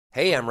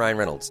Hey, I'm Ryan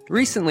Reynolds.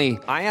 Recently,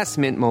 I asked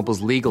Mint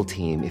Mobile's legal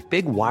team if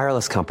big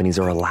wireless companies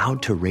are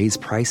allowed to raise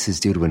prices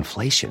due to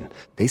inflation.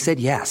 They said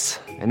yes.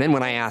 And then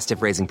when I asked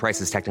if raising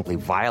prices technically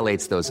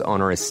violates those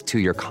onerous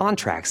two-year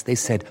contracts, they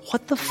said,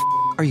 "What the f***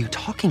 are you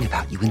talking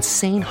about, you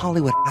insane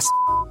Hollywood ass?"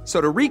 So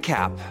to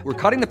recap, we're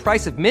cutting the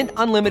price of Mint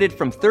Unlimited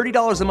from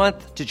 $30 a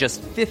month to just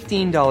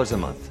 $15 a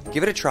month.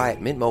 Give it a try at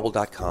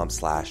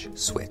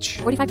mintmobile.com/switch.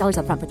 $45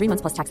 up front for 3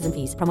 months plus taxes and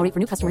fees. Promo rate for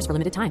new customers for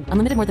limited time.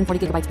 Unlimited more than 40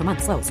 gigabytes per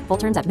month. Slows full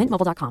terms at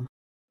mintmobile.com.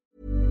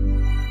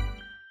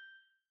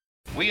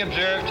 We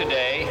observe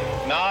today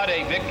not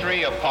a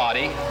victory of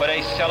party, but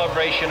a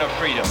celebration of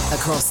freedom.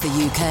 Across the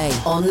UK,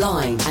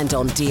 online and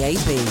on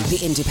DAB,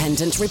 the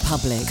Independent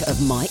Republic of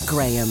Mike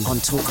Graham on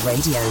Talk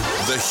Radio.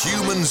 The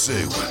Human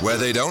Zoo, where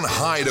they don't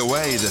hide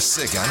away the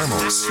sick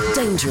animals.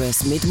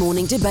 Dangerous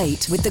mid-morning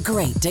debate with the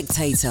great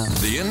dictator.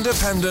 The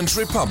Independent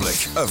Republic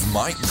of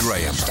Mike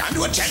Graham. Stand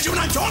to attention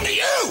when I'm talking to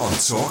you! On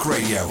Talk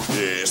Radio.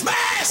 Yes,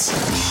 mess!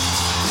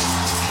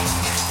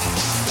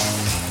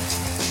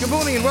 Good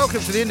morning and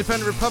welcome to the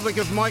Independent Republic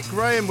of Mike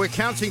Graham. We're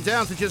counting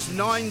down to just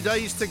 9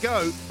 days to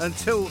go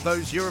until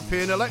those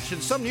European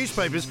elections. Some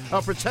newspapers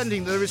are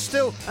pretending there is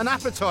still an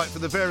appetite for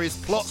the various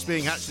plots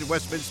being hatched in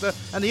Westminster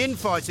and the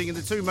infighting in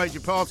the two major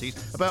parties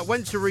about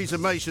when Theresa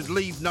May should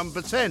leave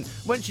number 10,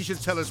 when she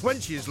should tell us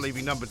when she is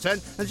leaving number 10,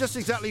 and just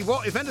exactly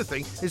what, if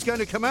anything, is going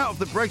to come out of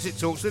the Brexit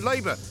talks with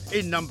Labour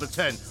in number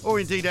 10, or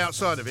indeed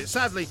outside of it.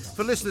 Sadly,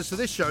 for listeners to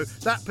this show,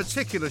 that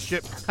particular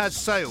ship has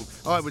sailed,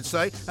 I would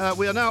say.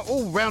 We are now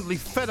all roundly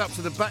fed up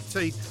to the back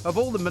teeth of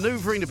all the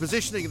manoeuvring, the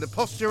positioning and the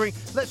posturing.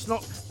 Let's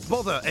not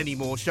bother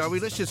anymore, shall we?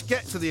 Let's just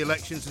get to the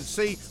elections and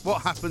see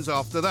what happens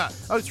after that.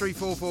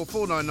 0344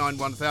 499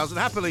 1000.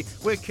 Happily,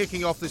 we're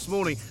kicking off this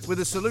morning with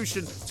a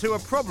solution to a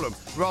problem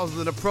rather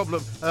than a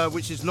problem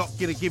which is not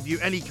going to give you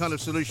any kind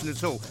of solution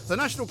at all. The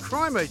National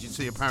Crime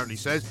Agency apparently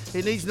says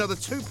it needs another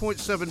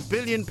 £2.7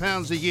 billion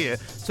a year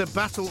to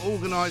battle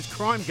organised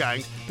crime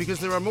gangs because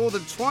there are more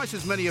than twice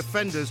as many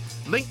offenders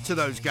linked to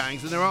those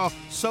gangs than there are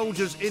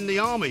soldiers in the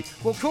army.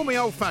 Well, call me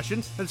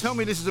old-fashioned and tell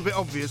me this is a bit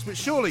obvious, but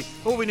surely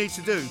all we need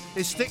to do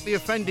is stick the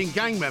offending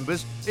gang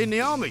members in the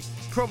army.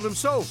 Problem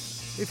solved.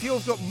 If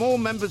you've got more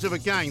members of a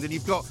gang than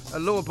you've got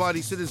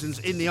law-abiding citizens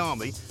in the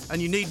army,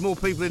 and you need more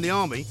people in the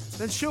army,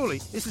 then surely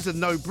this is a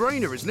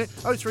no-brainer, isn't it?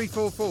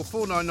 0344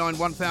 499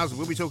 1000.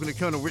 We'll be talking to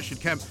Colonel Richard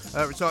Kemp,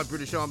 retired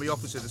British Army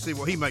officer, to see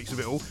what he makes of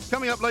it all.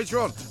 Coming up later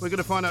on, we're going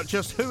to find out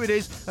just who it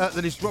is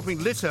that is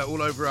dropping litter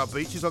all over our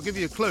beaches. I'll give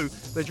you a clue.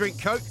 They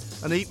drink Coke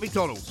and they eat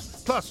McDonald's.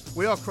 Plus,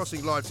 we are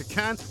crossing live to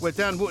Cannes, where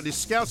Dan Wootton is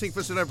scouting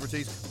for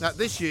celebrities at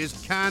this year's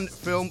Cannes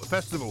Film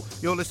Festival.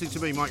 You're listening to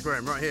me, Mike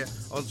Graham, right here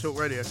on Talk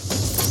Radio.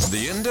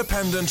 The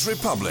Independent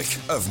Republic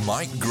of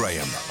Mike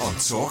Graham on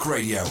Talk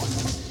Radio.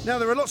 Now,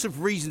 there are lots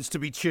of reasons to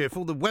be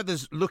cheerful. The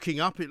weather's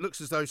looking up. It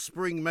looks as though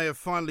spring may have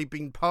finally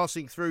been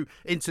passing through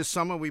into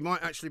summer. We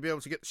might actually be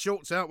able to get the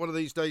shorts out one of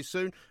these days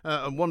soon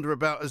and wander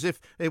about as if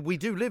we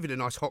do live in a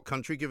nice hot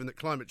country, given that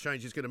climate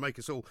change is going to make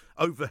us all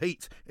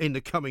overheat in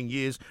the coming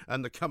years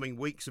and the coming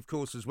weeks, of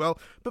course, as well.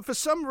 But for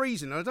some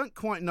reason, I don't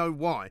quite know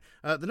why,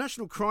 the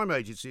National Crime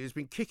Agency has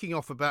been kicking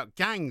off about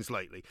gangs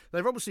lately.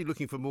 They're obviously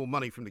looking for more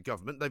money from the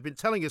government. They've been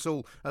telling us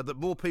all that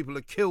more people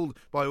are killed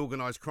by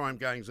organised crime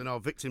gangs than are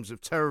victims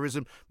of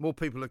terrorism. More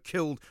people are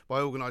killed by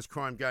organised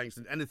crime gangs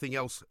than anything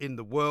else in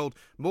the world.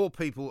 More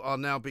people are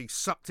now being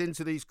sucked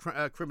into these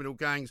criminal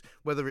gangs,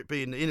 whether it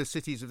be in the inner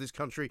cities of this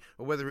country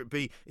or whether it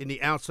be in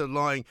the outer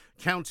lying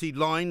county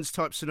lines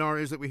type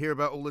scenarios that we hear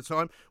about all the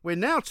time. We're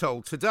now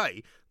told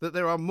today that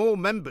there are more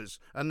members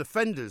and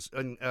offenders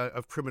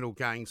of criminal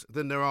gangs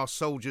than there are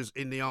soldiers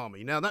in the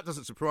army. Now, that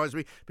doesn't surprise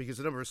me because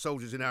the number of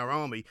soldiers in our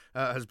army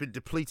has been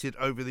depleted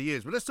over the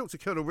years. But let's talk to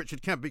Colonel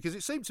Richard Kemp, because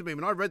it seemed to me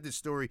when I read this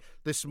story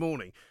this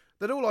morning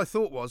that all I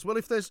thought was, well,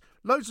 if there's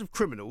loads of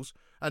criminals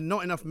and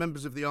not enough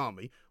members of the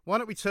army, why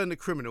don't we turn the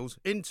criminals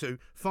into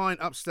fine,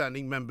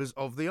 upstanding members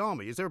of the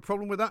army? Is there a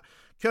problem with that?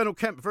 Colonel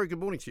Kemp, very good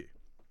morning to you.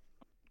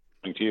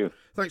 Thank you.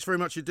 Thanks very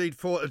much indeed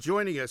for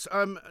joining us.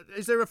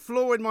 Is there a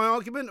flaw in my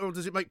argument, or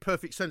does it make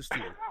perfect sense to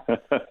you?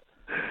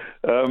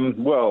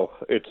 Well,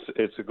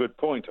 it's a good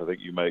point I think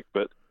you make,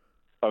 but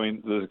I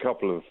mean, there's a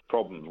couple of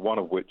problems. One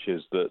of which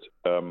is that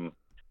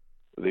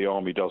the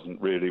army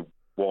doesn't really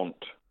want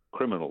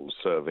criminals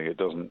serving. It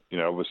doesn't,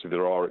 obviously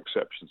there are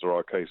exceptions. There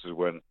are cases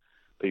when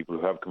people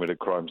who have committed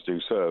crimes do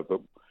serve,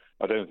 but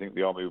I don't think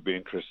the army would be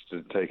interested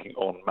in taking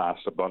en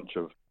masse a bunch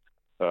of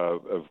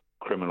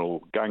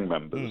criminal gang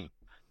members.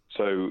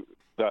 So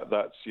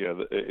that's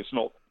it's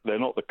not. They're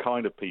not the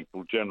kind of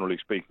people, generally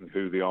speaking,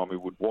 who the army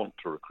would want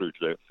to recruit.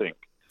 I don't think.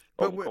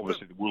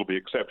 Obviously, there will be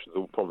exceptions.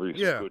 There will probably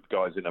be some good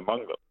guys in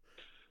among them.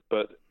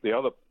 But the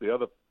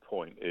other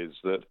point is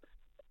that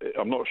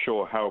I'm not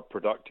sure how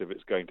productive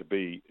it's going to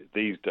be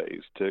these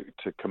days to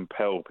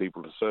compel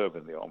people to serve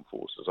in the armed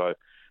forces.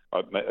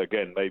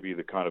 Again, maybe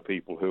the kind of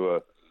people who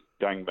are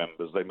gang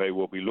members, they may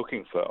well be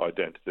looking for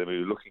identity. They may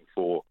be looking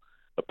for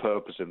a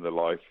purpose in their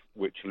life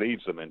which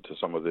leads them into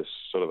some of this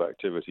sort of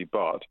activity,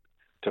 but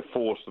to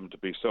force them to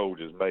be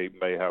soldiers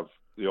may have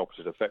the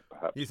opposite effect,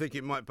 perhaps. You think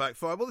it might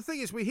backfire? Well, the thing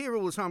is, we hear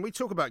all the time, we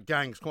talk about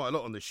gangs quite a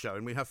lot on this show,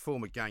 and we have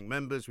former gang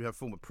members, we have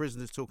former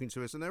prisoners talking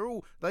to us, and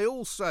they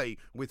all say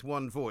with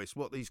one voice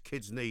what these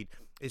kids need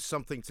is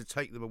something to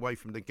take them away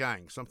from the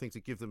gang, something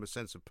to give them a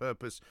sense of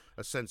purpose,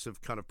 a sense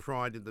of kind of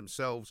pride in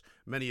themselves.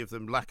 Many of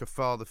them lack a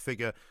father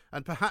figure,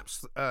 and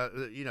perhaps,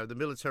 the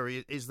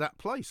military is that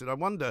place. And I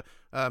wonder,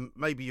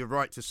 maybe you're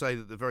right to say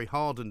that the very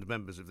hardened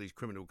members of these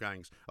criminal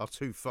gangs are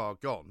too far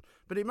gone,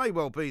 but it may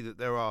well be that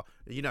there are,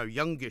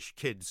 youngish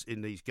kids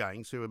in these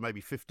gangs who are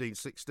maybe 15,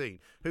 16,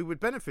 who would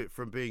benefit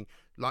from being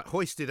like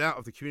hoisted out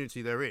of the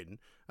community they're in,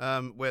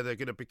 where they're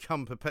going to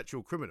become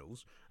perpetual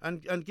criminals,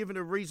 and given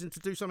a reason to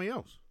do something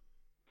else.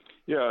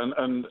 Yeah,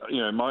 and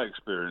in my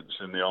experience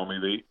in the army,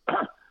 the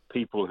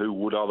people who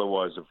would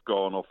otherwise have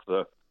gone off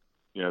the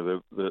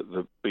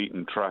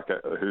beaten track,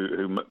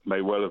 who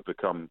may well have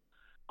become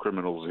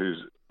criminals,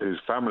 whose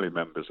family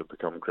members have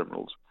become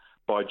criminals,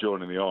 by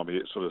joining the army,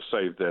 it sort of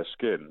saved their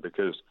skin,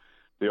 because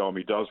the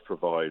army does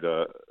provide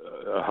a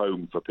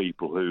home for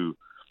people who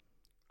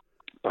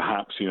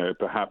perhaps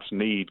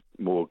need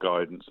more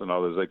guidance than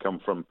others. They come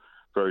from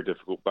very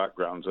difficult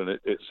backgrounds, and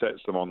it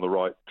sets them on the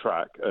right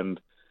track. And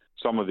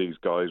some of these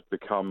guys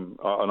become,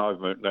 and I've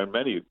known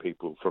many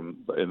people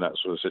in that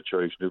sort of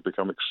situation who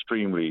become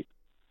extremely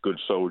good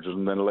soldiers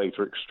and then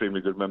later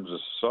extremely good members of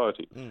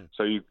society.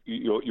 So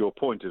your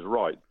point is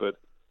right, but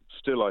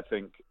still I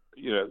think,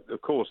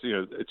 of course,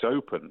 it's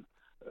open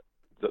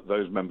that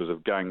those members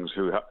of gangs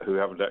who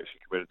haven't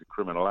actually committed the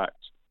criminal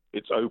acts,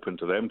 it's open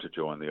to them to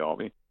join the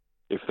army.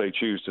 If they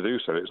choose to do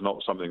so, it's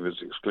not something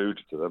that's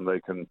excluded to them. They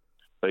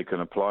can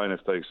apply, and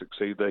if they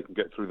succeed, they can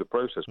get through the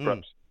process.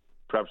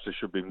 Perhaps there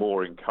should be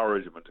more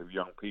encouragement of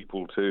young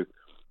people to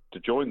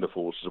join the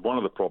forces. One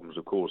of the problems,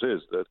 of course,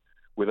 is that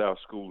with our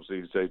schools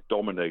these days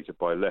dominated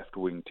by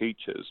left-wing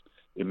teachers,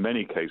 in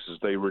many cases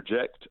they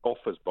reject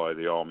offers by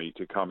the army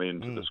to come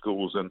into the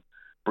schools and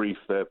brief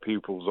their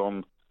pupils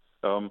on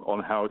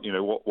how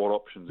what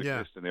options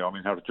exist in the army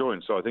and how to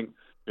join. So I think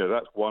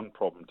that's one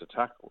problem to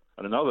tackle.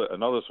 And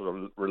another sort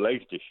of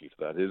related issue to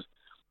that is,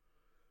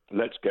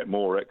 let's get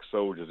more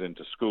ex-soldiers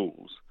into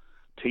schools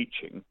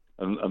teaching,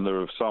 and there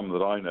are some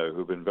that I know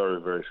who've been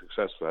very, very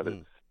successful at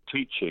it,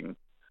 teaching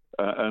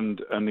and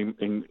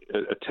in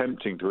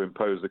attempting to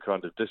impose the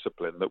kind of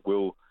discipline that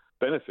will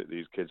benefit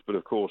these kids. But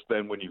of course,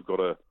 then when you've got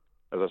a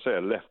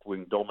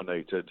left-wing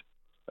dominated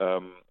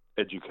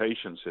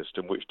education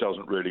system which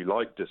doesn't really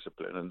like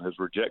discipline and has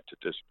rejected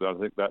discipline, I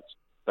think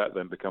that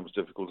then becomes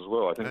difficult as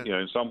well. I think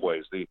in some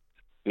ways the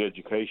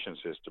education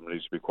system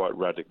needs to be quite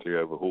radically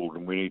overhauled,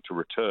 and we need to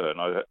return.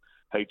 I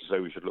hate to say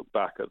we should look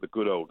back at the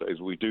good old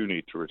days. We do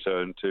need to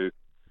return to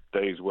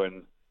days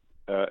when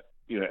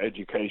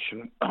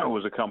education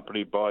was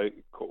accompanied by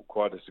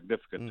quite a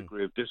significant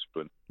degree of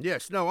discipline.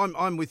 Yes, no,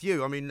 I'm with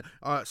you. I mean,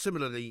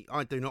 similarly,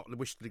 I do not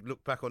wish to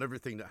look back on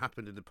everything that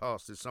happened in the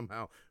past as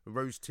somehow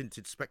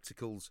rose-tinted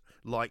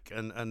spectacles-like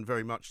and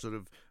very much sort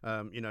of,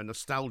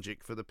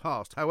 nostalgic for the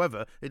past.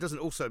 However, it doesn't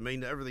also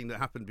mean that everything that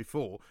happened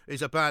before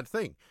is a bad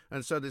thing.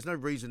 And so there's no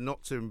reason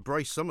not to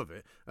embrace some of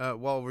it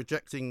while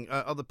rejecting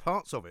other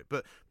parts of it.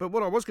 But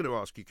what I was going to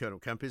ask you, Colonel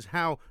Camp, is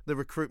how the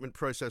recruitment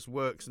process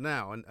works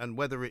now, and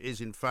whether it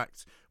is in fact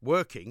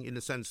working, in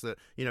the sense that,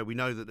 we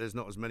know that there's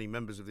not as many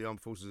members of the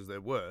armed forces as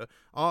there were.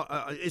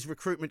 Is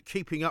recruitment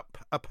keeping up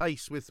a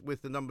pace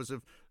with the numbers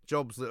of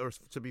jobs that are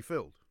to be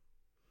filled?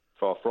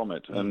 Far from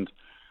it. And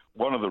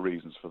one of the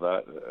reasons for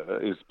that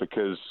is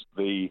because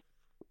the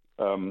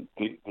armed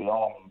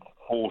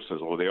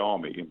forces, or the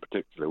army in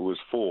particular, was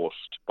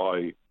forced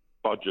by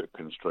budget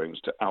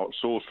constraints to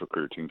outsource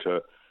recruiting,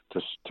 to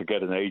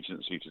get an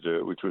agency to do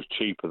it, which was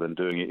cheaper than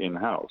doing it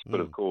in-house.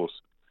 But of course,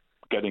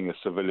 getting a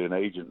civilian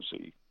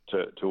agency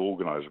to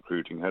organise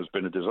recruiting has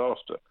been a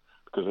disaster,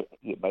 because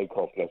it may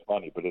cost less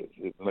money, but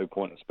it's no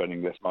point in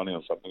spending less money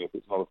on something if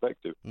it's not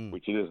effective,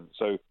 which it isn't.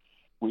 So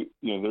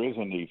there is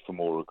a need for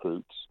more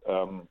recruits,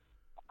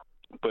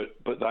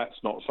 but that's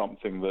not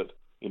something that,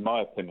 in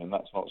my opinion,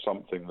 that's not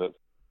something that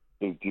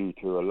is due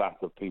to a lack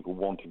of people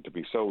wanting to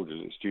be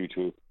soldiers. It's due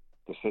to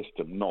the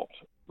system not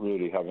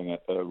really having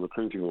a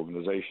recruiting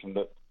organisation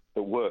that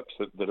works,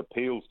 that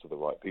appeals to the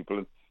right people.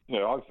 And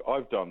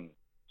I've done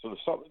sort of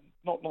something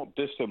not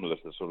dissimilar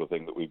to the sort of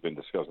thing that we've been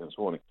discussing this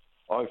morning.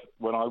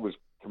 When I was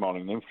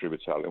commanding an infantry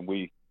battalion,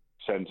 we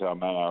sent our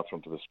men out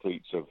onto the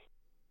streets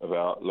of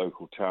our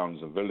local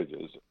towns and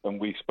villages, and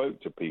we spoke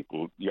to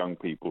people, young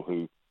people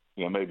who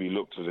maybe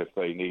looked as if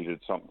they needed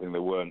something.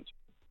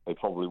 They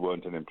probably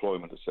weren't in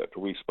employment, etc.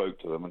 We spoke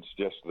to them and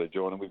suggested they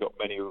join, and we got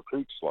many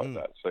recruits like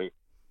that. So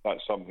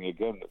that's something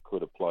again that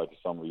could apply to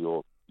some of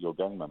your your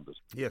gang members.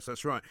 Yes,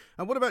 that's right.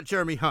 And what about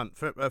Jeremy Hunt,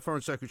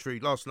 Foreign Secretary,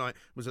 last night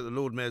was at the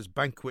Lord Mayor's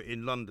banquet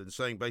in London,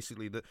 saying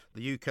basically that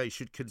the UK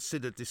should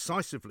consider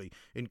decisively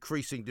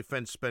increasing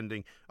defence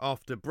spending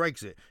after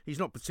Brexit. He's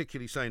not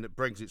particularly saying that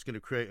Brexit's going to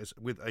create us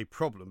with a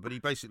problem, but he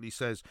basically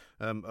says,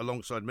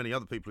 alongside many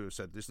other people who have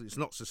said this, that it's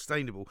not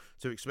sustainable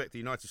to expect the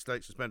United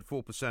States to spend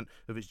 4%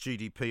 of its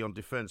GDP on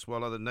defence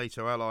while other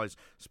NATO allies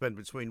spend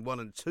between 1%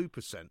 and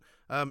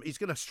 2%. He's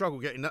going to struggle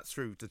getting that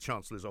through the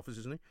Chancellor's office,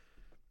 isn't he?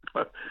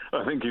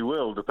 I think he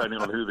will,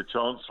 depending on who the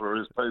Chancellor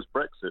is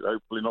post-Brexit.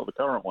 Hopefully not the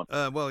current one.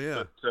 Well,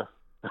 yeah.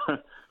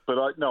 But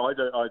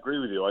I agree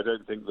with you. I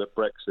don't think that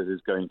Brexit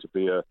is going to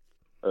be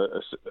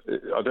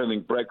I don't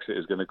think Brexit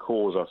is going to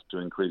cause us to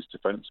increase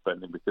defence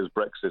spending, because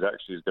Brexit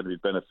actually is going to be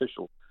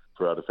beneficial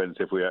for our defence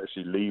if we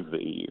actually leave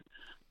the EU.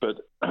 But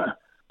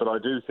I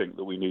do think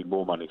that we need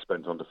more money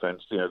spent on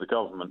defence. You know, the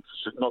government,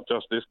 not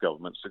just this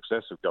government,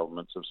 successive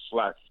governments have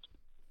slashed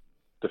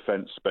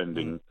defence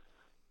spending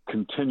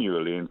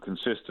continually and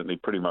consistently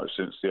pretty much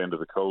since the end of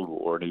the Cold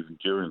War, and even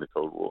during the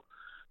Cold War,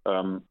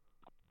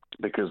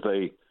 because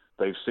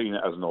they've seen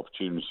it as an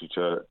opportunity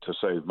to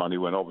save money,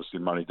 when obviously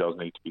money does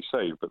need to be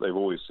saved, but they've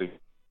always seen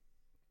it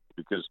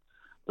because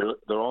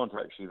there aren't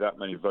actually that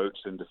many votes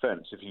in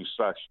defence. If you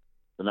slash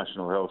the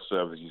National Health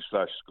Service, you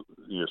slash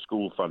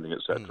school funding,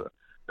 etc.,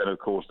 then of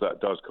course that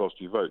does cost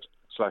you votes.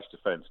 Slash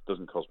defence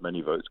doesn't cost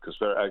many votes, because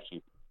there are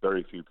actually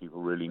very few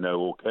people really know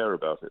or care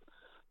about it.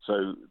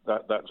 So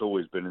that's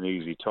always been an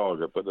easy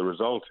target. But the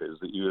result is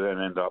that you then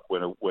end up,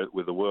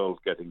 with the world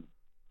getting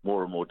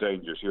more and more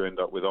dangerous, you end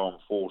up with armed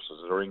forces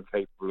that are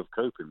incapable of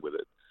coping with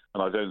it.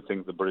 And I don't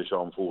think the British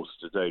Armed Forces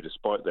today,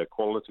 despite their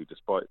quality,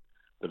 despite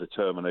the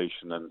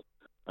determination and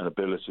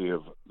ability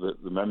of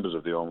the members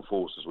of the armed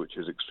forces, which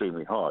is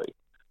extremely high,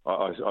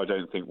 I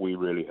don't think we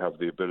really have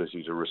the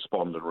ability to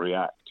respond and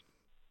react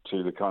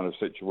to the kind of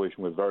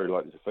situation we're very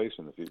likely to face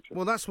in the future.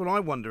 Well, that's what I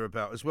wonder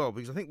about as well,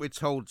 because I think we're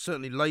told,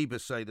 certainly Labour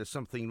say there's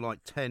something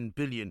like £10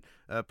 billion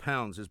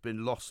has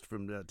been lost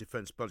from the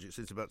defence budget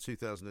since about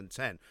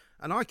 2010.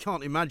 And I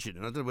can't imagine,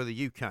 and I don't know whether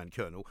you can,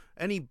 Colonel,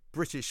 any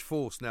British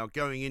force now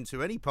going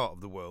into any part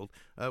of the world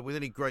with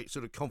any great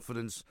sort of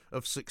confidence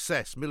of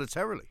success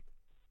militarily.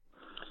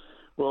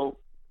 Well,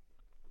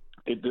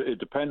 it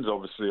depends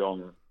obviously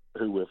on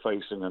who we're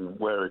facing and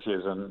where it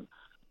is and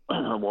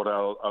what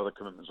our other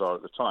commitments are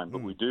at the time.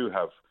 But we do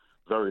have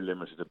very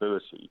limited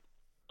ability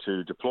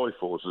to deploy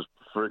forces.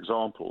 For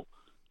example,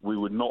 we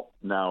would not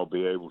now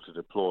be able to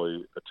deploy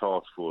a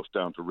task force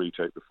down to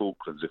retake the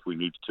Falklands if we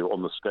needed to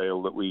on the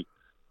scale that we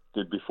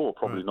did before,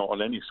 probably not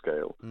on any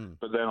scale.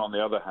 But then on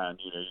the other hand,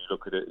 you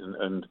look at it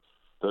and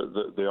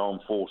the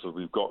armed forces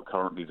we've got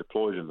currently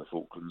deployed in the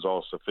Falklands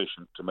are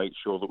sufficient to make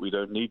sure that we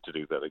don't need to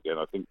do that again.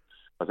 I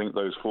think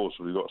those forces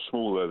we've got,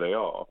 small though they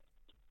are,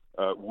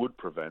 would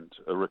prevent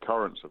a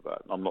recurrence of that.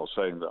 I'm not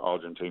saying that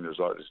Argentina is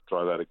likely to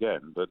try that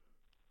again, but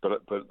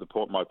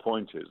my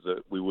point is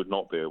that we would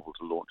not be able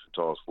to launch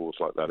a task force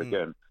like that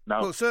again.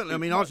 Now, well, certainly, I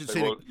mean,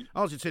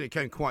 Argentina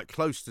came quite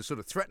close to sort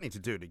of threatening to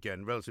do it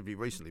again relatively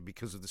recently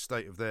because of the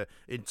state of their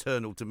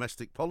internal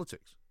domestic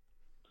politics.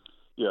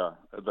 Yeah,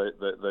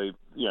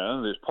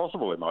 and it's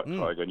possible they might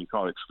try again. You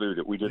can't exclude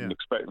it. We didn't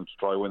expect them to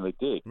try when they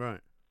did. Right.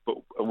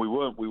 And we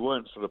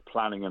weren't sort of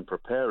planning and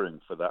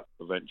preparing for that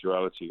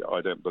eventuality,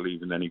 I don't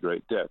believe, in any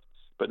great depth.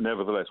 But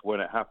nevertheless,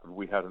 when it happened,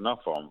 we had enough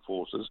armed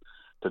forces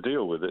to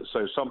deal with it.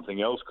 So something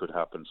else could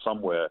happen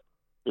somewhere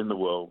in the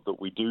world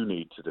that we do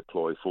need to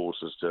deploy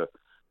forces to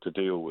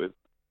deal with.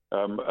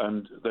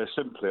 And they're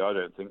simply, I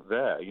don't think,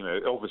 there.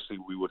 Obviously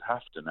we would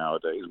have to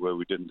nowadays, where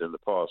we didn't in the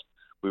past,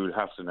 we would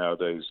have to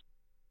nowadays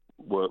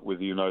work with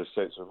the United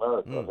States of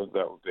America. I think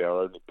that would be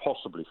our only,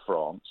 possibly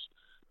France.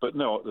 But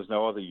no, there's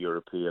no other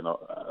European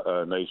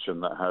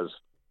nation that has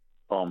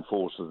armed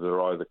forces that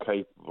are either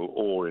capable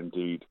or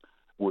indeed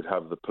would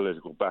have the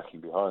political backing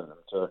behind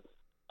them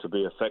to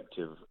be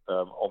effective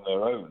on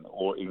their own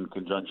or in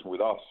conjunction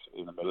with us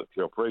in a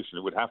military operation.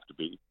 It would have to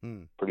be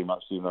pretty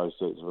much the United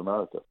States of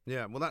America.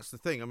 Yeah, well, that's the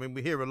thing. I mean,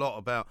 we hear a lot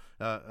about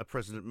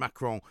President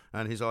Macron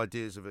and his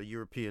ideas of a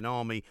European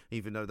army,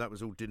 even though that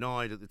was all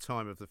denied at the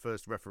time of the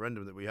first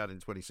referendum that we had in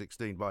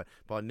 2016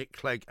 by Nick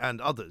Clegg and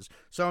others.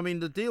 So, I mean,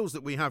 the deals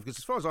that we have, because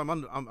as far as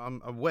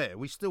I'm aware,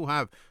 we still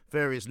have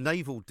various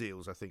naval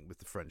deals, I think, with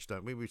the French,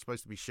 don't we? We're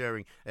supposed to be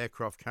sharing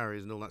aircraft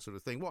carriers and all that sort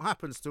of thing. What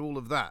happens to all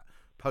of that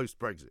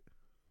post-Brexit?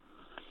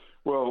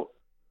 Well,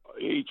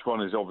 each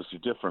one is obviously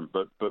different,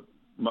 but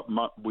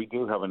we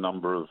do have a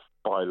number of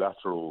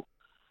bilateral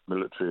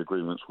military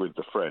agreements with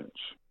the French,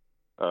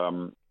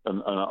 and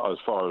as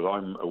far as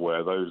I'm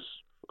aware, those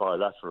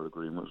bilateral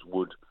agreements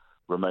would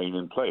remain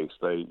in place.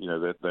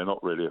 They're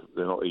not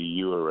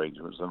EU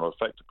arrangements. They're not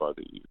affected by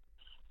the EU,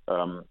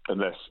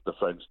 unless the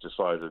French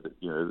decided,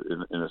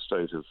 in a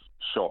state of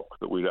shock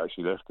that we'd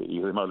actually left the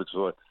EU. They might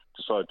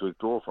decide to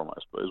withdraw from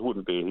us, but it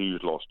wouldn't be a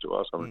huge loss to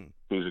us. I mean,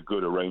 these are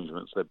good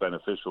arrangements, they're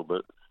beneficial,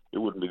 but it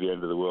wouldn't be the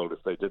end of the world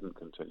if they didn't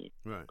continue.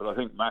 Right. But I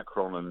think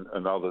Macron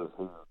and others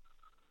who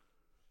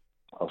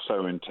are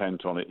so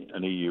intent on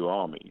an EU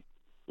army,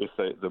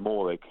 the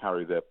more they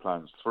carry their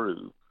plans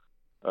through,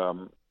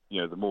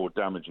 the more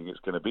damaging it's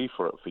going to be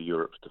for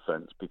Europe's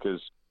defence,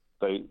 because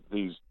a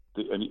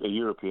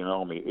European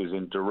army is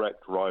in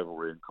direct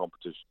rivalry and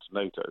competition to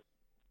NATO.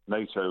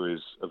 NATO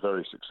is a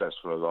very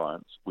successful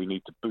alliance. We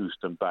need to boost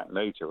and back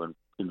NATO and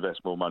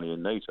invest more money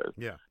in NATO,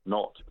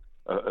 not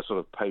a sort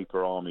of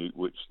paper army,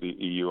 which the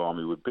EU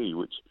army would be,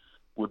 which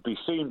would be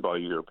seen by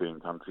European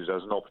countries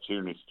as an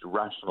opportunity to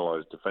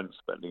rationalise defence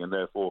spending and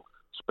therefore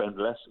spend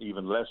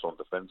even less on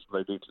defence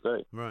than they do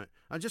today. Right.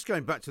 And just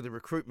going back to the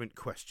recruitment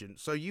question,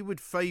 so you would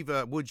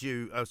favour, would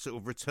you, sort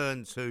of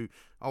return to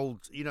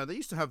old, they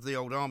used to have the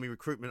old army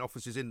recruitment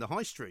offices in the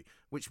high street,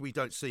 which we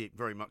don't see it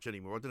very much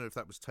anymore. I don't know if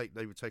that was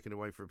they were taken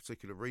away for a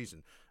particular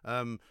reason.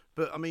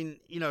 But I mean,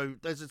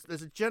 there's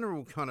a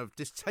general kind of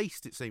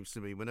distaste, it seems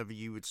to me, whenever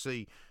you would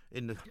see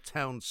in the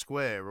town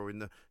square or in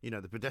the,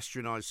 the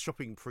pedestrianised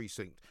shopping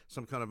precinct,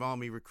 some kind of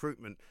army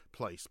recruitment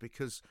place,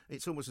 because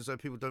it's almost as though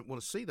people don't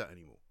want to see that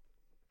anymore.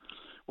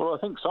 Well, I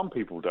think some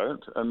people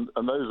don't, and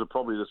those are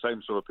probably the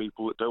same sort of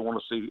people that don't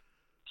want to see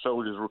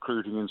soldiers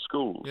recruiting in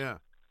schools. Yeah.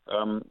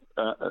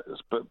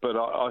 But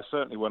I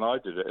certainly, when I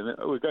did it, and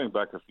we're going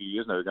back a few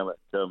years now, we're going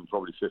back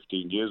probably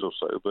 15 years or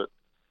so, but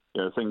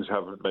things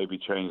haven't maybe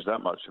changed that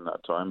much in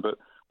that time. But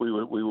we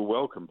were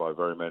welcomed by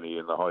very many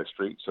in the high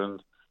streets,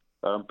 and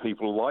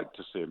people like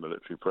to see a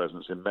military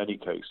presence in many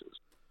cases.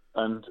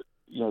 And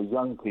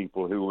young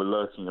people who were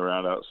lurking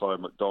around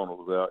outside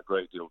McDonald's without a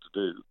great deal to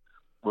do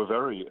were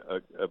very,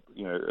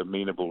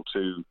 amenable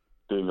to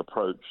being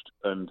approached.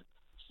 And,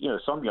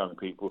 some young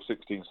people,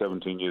 16,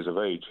 17 years of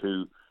age,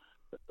 who,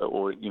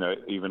 or,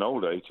 even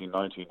older, 18,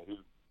 19, who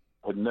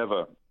had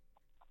never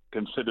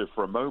considered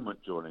for a moment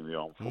joining the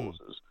armed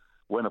forces,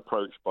 when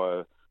approached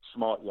by a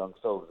smart young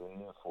soldier in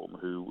uniform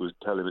who would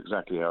tell him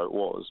exactly how it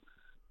was,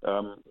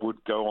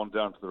 would go on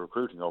down to the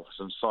recruiting office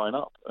and sign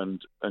up.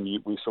 And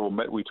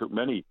we took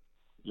many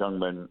young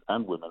men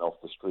and women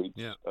off the streets,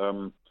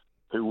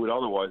 who would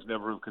otherwise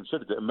never have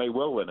considered it and may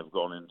well then have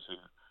gone into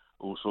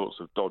all sorts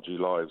of dodgy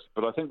lives.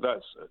 But I think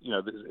that's,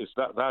 it's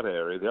that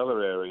area. The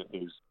other area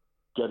is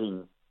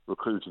getting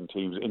recruiting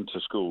teams into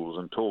schools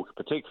and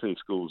particularly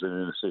schools in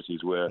inner cities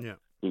where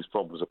these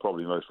problems are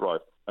probably most rife,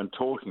 and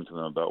talking to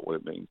them about what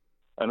it means.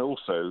 And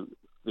also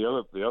the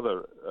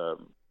other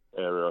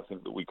area I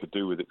think that we could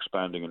do with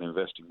expanding and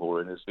investing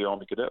more in is the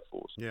Army Cadet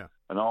Force. Yeah.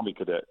 And Army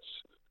Cadets,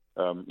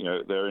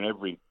 they're in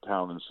every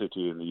town and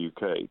city in the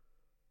UK.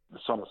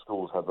 Some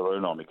schools have their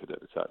own Army Cadet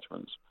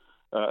detachments,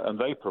 and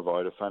they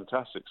provide a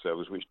fantastic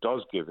service, which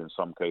does give, in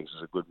some cases,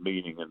 a good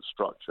meaning and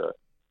structure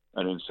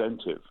and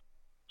incentive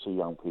to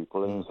young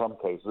people. And in some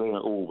cases, they don't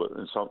all, but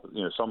in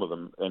some of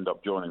them end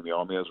up joining the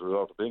army as a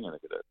result of being in the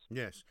cadets.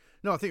 Yes.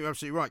 No, I think you're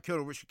absolutely right.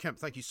 Colonel Richard Kemp,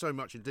 thank you so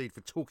much indeed for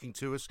talking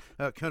to us.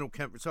 Colonel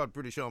Kemp, retired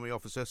British Army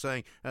officer,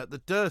 saying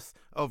the dearth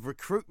of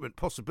recruitment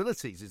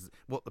possibilities is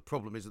what the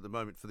problem is at the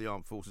moment for the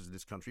armed forces in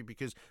this country,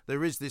 because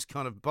there is this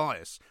kind of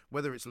bias,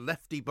 whether it's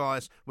lefty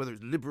bias, whether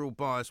it's liberal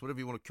bias, whatever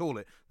you want to call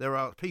it. There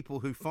are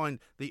people who find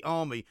the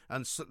army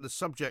and the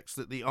subjects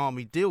that the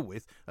army deal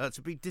with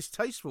to be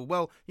distasteful.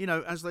 Well,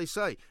 as they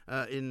say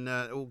in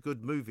all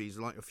good movies,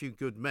 like A Few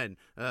Good Men,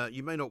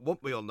 you may not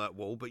want me on that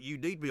wall, but you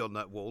need me on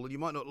that wall, and you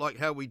might not like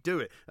how we do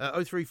it.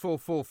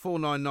 0344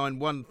 499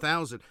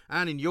 1000.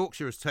 Anne in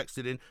Yorkshire has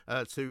texted in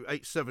to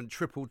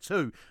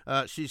 87222.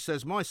 She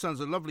says, my son's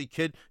a lovely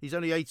kid. He's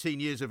only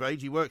 18 years of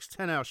age. He works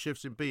 10-hour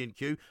shifts in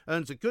B&Q,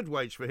 earns a good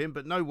wage for him,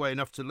 but no way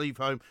enough to leave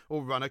home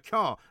or run a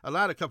car. A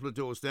lad a couple of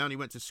doors down he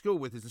went to school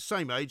with is the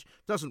same age,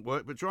 doesn't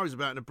work, but drives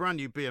about in a brand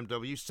new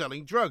BMW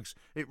selling drugs.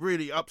 It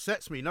really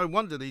upsets me. No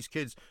wonder these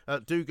kids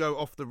do go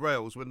off the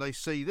rails when they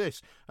see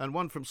this. And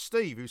one from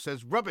Steve, who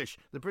says, rubbish.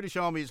 The British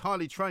Army is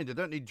highly trained. They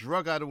don't need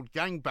drug-addled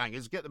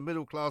gangbangers. Get the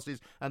middle classes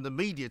and the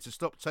media to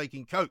stop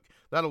taking coke.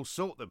 That'll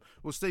sort them.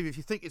 Well, Steve, if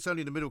you think it's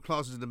only the middle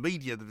classes and the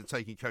media that are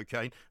taking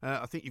cocaine,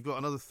 I think you've got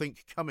another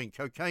think coming.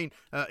 Cocaine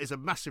is a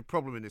massive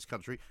problem in this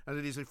country, and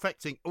it is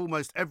affecting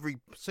almost every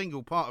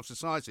single part of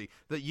society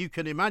that you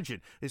can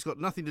imagine. It's got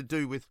nothing to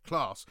do with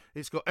class.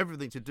 It's got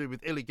everything to do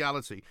with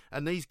illegality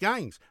and these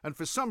gangs. And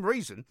for some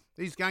reason,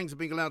 these gangs are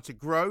being allowed to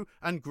grow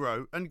and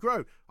grow and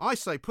grow. I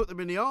say put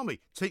them in the army,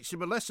 teach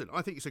them a lesson.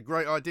 I think it's a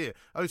great idea.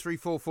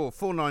 0344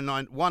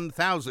 499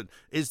 1000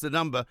 is the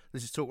number.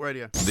 This is Talk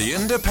Radio. The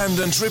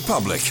Independent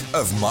Republic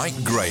of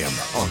Mike Graham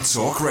on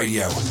Talk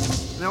Radio.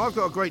 Now, I've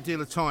got a great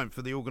deal of time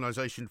for the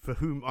organisation for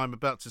whom I'm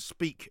about to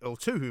speak, or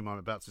to whom I'm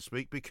about to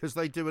speak, because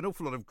they do an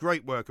awful lot of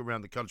great work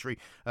around the country.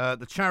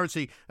 The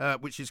charity,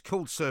 which is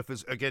called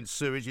Surfers Against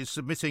Sewage, is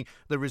submitting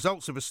the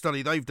results of a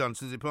study they've done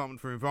to the Department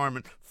for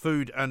Environment,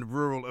 Food and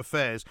Rural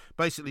Affairs,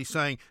 basically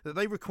saying that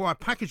they require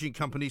packaging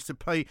companies to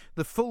pay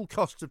the full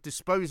cost of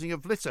disposing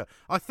of litter.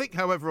 I think,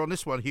 however, on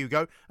this one,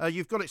 Hugo,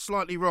 you've got it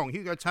slightly wrong.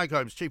 Hugo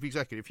Tagholm's Chief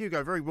Executive.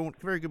 Hugo, very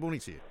good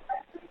morning to you.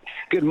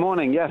 Good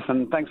morning, yes,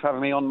 and thanks for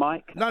having me on,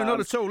 Mike. No, not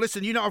at all.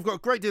 Listen, I've got a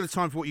great deal of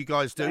time for what you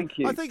guys do. Thank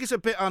you. I think it's a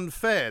bit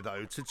unfair,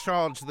 though, to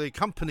charge the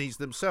companies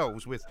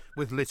themselves with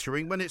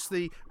littering when it's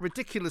the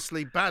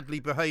ridiculously badly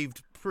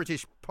behaved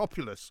British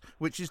populace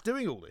which is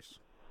doing all this.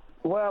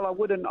 Well, I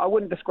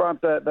wouldn't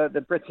describe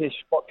the British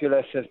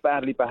populace as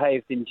badly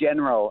behaved in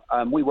general.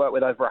 We work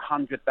with over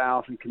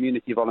 100,000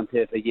 community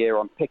volunteers a year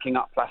on picking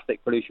up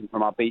plastic pollution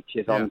from our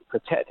beaches, on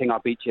protecting our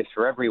beaches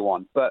for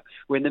everyone. But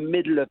we're in the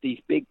middle of these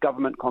big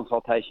government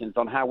consultations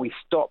on how we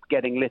stop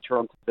getting litter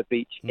onto the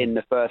beach in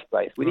the first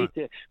place. We need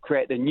to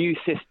create the new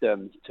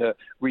systems to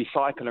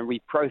recycle and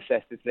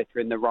reprocess this litter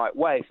in the right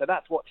way. So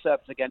that's what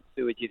Surfers Against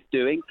Sewage is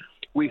doing.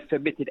 We've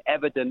submitted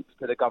evidence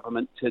to the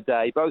government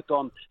today, both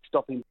on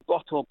stopping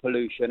bottle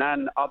pollution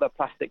and other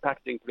plastic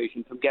packaging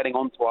pollution from getting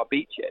onto our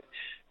beaches,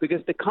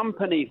 because the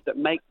companies that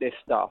make this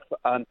stuff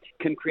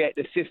can create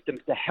the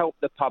systems to help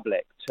the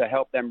public, to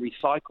help them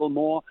recycle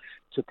more,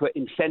 to put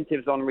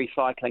incentives on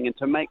recycling, and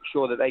to make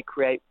sure that they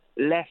create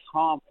less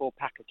harmful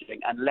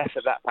packaging and less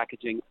of that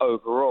packaging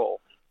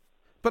overall.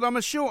 But I'm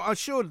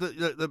assured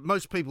that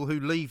most people who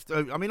leave...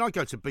 I mean, I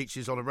go to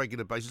beaches on a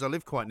regular basis. I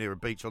live quite near a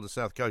beach on the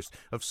south coast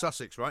of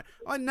Sussex, right?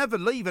 I never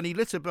leave any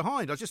litter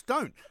behind. I just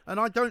don't. And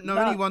I don't know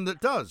anyone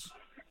that does.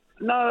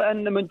 No,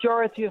 and the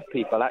majority of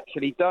people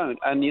actually don't.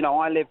 And,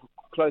 I live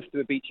close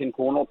to a beach in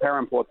Cornwall,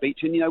 Perranport Beach,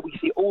 and, we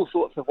see all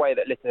sorts of way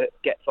that litter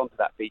gets onto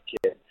that beach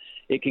here.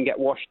 It can get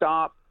washed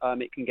up,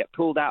 it can get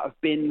pulled out of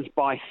bins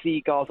by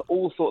seagulls,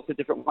 all sorts of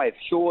different ways.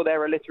 Sure,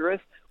 there are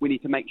litterers. We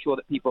need to make sure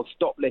that people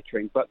stop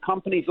littering. But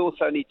companies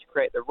also need to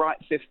create the right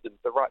systems,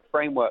 the right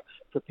framework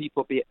for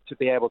people to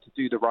be able to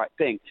do the right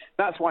thing.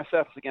 That's why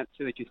Surfers Against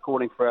Sewage is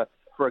calling for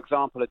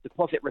example, a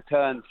deposit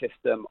return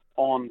system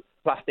on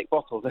plastic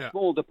bottles, a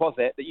small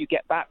deposit that you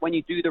get back when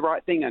you do the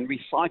right thing and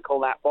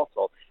recycle that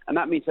bottle. And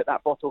that means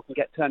that bottle can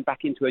get turned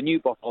back into a new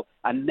bottle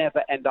and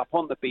never end up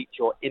on the beach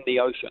or in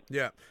the ocean.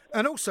 Yeah.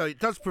 And also, it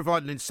does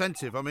provide an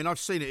incentive. I mean, I've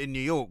seen it in New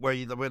York where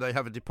they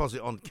have a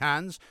deposit on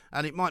cans,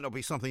 and it might not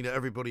be something that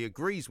everybody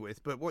agrees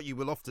with, but what you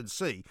will often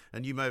see,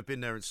 and you may have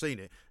been there and seen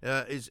it,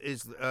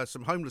 is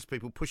some homeless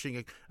people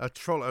pushing a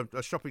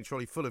shopping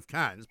trolley full of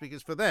cans,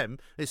 because for them,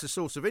 it's a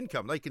source of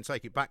income. They can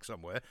take it back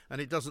somewhere,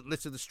 and it doesn't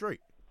litter the street.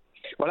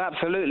 Well,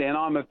 absolutely, and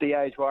I'm of the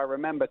age where I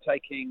remember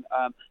taking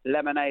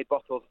lemonade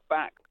bottles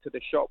back to the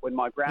shop with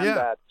my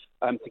granddad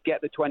to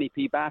get the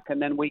 20p back,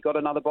 and then we got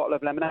another bottle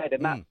of lemonade,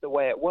 and that's the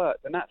way it works.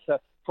 And that's a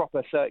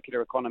proper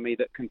circular economy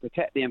that can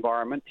protect the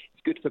environment.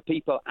 It's good for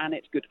people and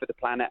it's good for the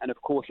planet, and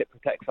of course it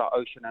protects our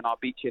ocean and our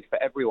beaches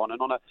for everyone.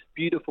 And on a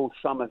beautiful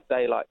summer's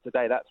day like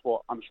today, that's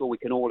what I'm sure we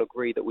can all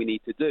agree that we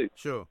need to do.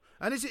 Sure.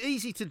 And is it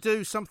easy to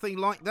do something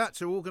like that,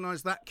 to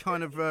organise that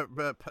kind of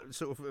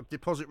sort of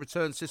deposit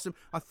return system?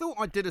 I thought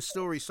I did a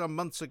story some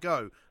months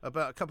ago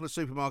about a couple of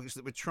supermarkets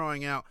that were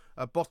trying out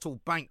a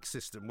bottle bank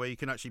system where you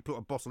can actually put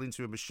a bottle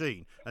into a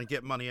machine and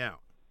get money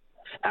out.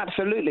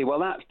 Absolutely. Well,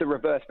 that's the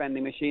reverse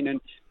vending machine.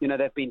 And,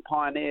 they've been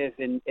pioneers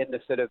in the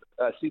sort of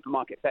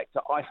supermarket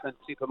sector. Iceland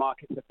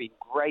supermarkets have been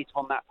great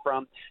on that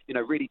front,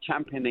 really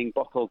championing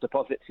bottle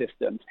deposit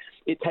systems.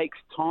 It takes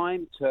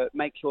time to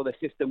make sure the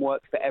system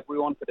works for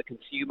everyone, for the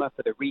consumer,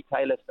 for the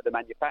retailers, for the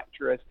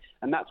manufacturers.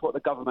 And that's what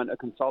the government are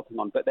consulting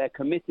on. But they're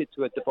committed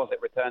to a deposit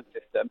return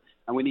system,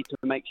 and we need to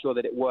make sure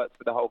that it works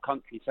for the whole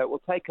country. So it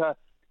will take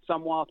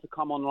some while to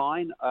come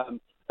online,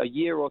 a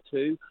year or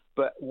two,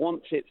 but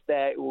once it's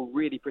there, it will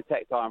really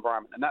protect our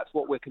environment. And that's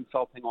what we're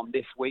consulting on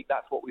this week.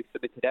 That's what we've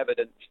submitted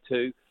evidence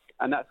to.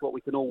 And that's what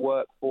we can all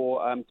work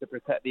for to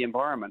protect the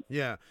environment.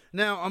 Yeah.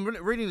 Now, I'm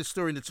reading the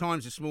story in the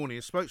Times this morning.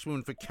 A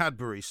spokeswoman for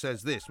Cadbury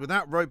says this: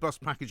 without robust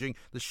packaging,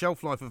 the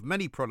shelf life of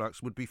many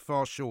products would be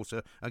far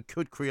shorter and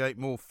could create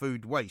more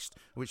food waste,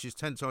 which is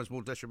 10 times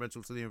more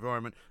detrimental to the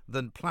environment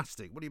than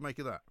plastic. What do you make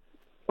of that?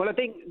 Well, I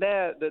think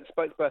the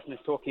spokesperson is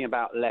talking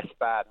about less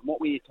bad. And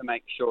what we need to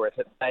make sure is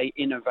that they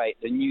innovate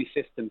the new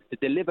systems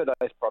to deliver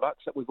those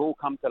products that we've all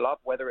come to love,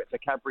 whether it's a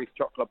Cadbury's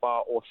chocolate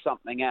bar or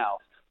something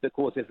else that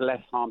causes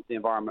less harm to the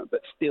environment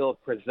but still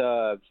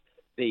preserves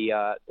the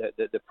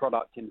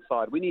product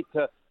inside. We need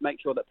to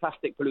make sure that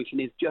plastic pollution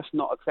is just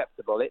not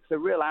acceptable. It's a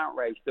real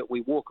outrage that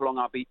we walk along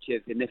our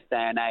beaches in this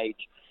day and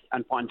age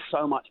and find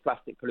so much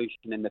plastic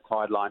pollution in the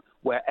tide line,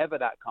 wherever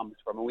that comes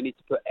from. And we need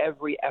to put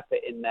every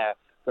effort in there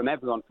from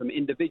everyone, from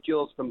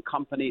individuals, from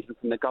companies and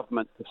from the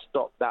government to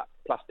stop that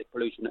plastic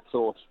pollution at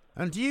source.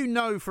 And do you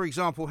know, for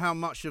example, how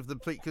much of the...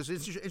 Because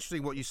it's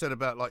interesting what you said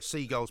about like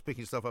seagulls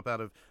picking stuff up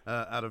out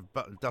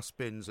of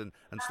dustbins and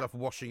stuff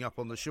washing up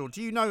on the shore. Do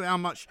you know how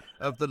much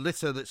of the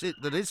litter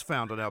that is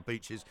found on our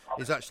beaches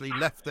is actually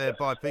left there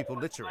by people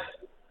littering?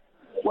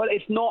 Well,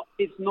 it's not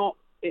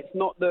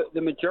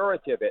the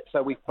majority of it.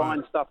 So we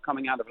find stuff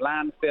coming out of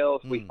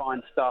landfills. We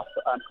find stuff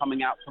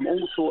coming out from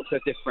all sorts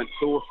of different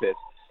sources.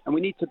 And we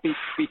need to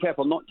be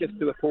careful not just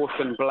to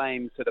apportion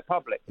blame to the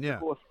public. Yeah. Of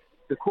course,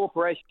 the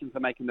corporations are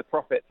making the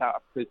profits out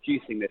of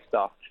producing this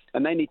stuff,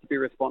 and they need to be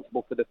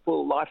responsible for the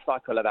full life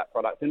cycle of that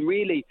product. And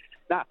really,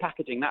 that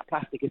packaging, that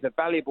plastic is a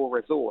valuable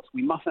resource.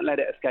 We mustn't let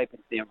it escape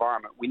into the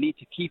environment. We need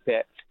to keep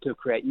it to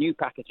create new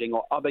packaging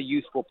or other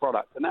useful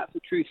products. And that's a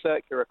true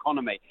circular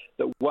economy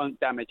that won't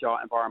damage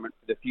our environment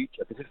for the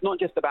future. Because it's not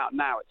just about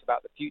now, it's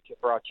about the future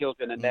for our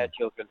children and their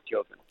children's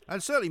children.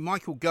 And certainly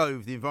Michael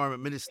Gove, the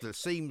Environment Minister,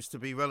 seems to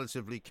be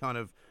relatively kind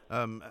of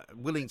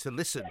willing to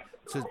listen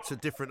to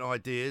different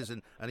ideas,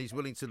 and he's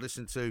willing to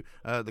listen to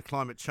the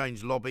climate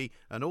change lobby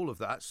and all of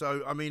that.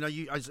 So, I mean, are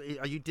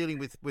you dealing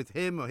with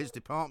him or his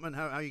department?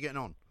 How are you getting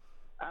on?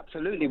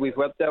 Absolutely. We've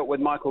dealt with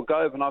Michael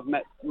Gove, and I've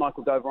met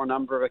Michael Gove on a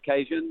number of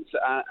occasions,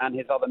 and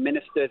his other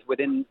ministers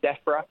within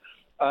DEFRA.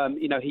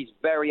 He's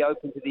very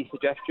open to these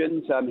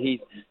suggestions. He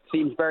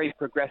seems very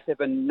progressive,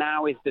 and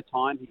now is the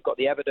time. He's got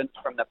the evidence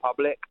from the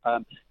public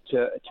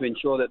to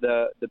ensure that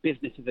the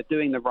businesses are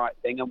doing the right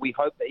thing, and we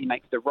hope that he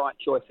makes the right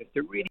choices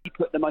to really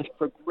put the most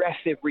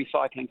progressive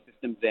recycling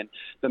systems in,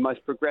 the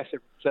most progressive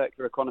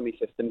circular economy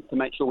systems, to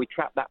make sure we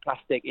trap that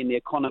plastic in the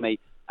economy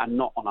and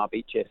not on our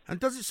beaches. And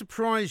does it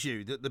surprise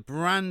you that the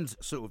brand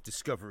sort of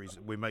discoveries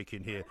that we're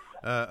making here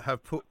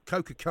have put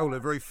Coca-Cola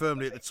very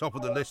firmly at the top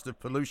of the list of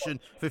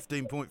pollution,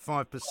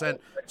 15.5%,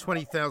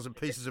 20,000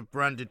 pieces of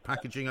branded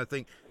packaging, I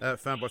think,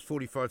 found by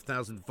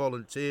 45,000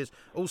 volunteers.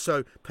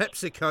 Also,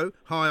 PepsiCo,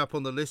 high up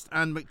on the list,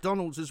 and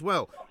McDonald's as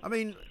well. I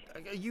mean,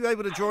 are you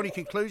able to draw any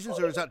conclusions,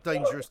 or is that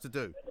dangerous to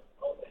do?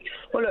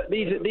 Well, look,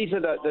 these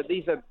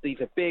are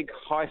big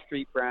high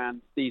street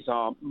brands. These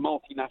are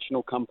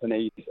multinational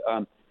companies.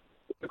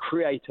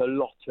 Create a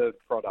lot of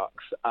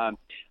products.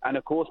 And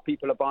of course,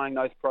 people are buying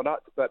those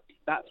products, but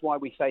that's why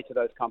we say to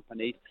those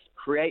companies,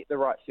 create the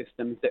right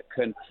systems that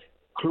can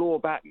claw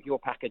back your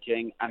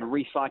packaging and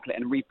recycle it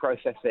and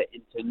reprocess it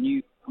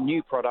into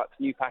new products,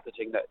 new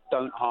packaging that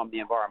don't harm the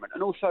environment.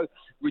 And also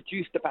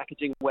reduce the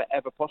packaging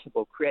wherever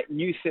possible. Create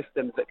new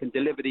systems that can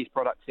deliver these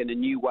products in a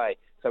new way,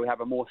 so we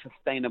have a more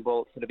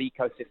sustainable sort of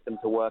ecosystem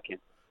to work in.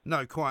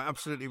 No, quite,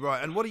 absolutely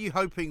right. And what are you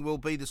hoping will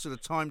be the sort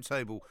of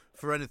timetable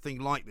for anything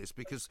like this?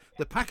 Because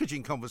the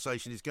packaging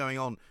conversation is going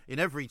on in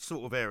every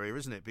sort of area,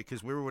 isn't it?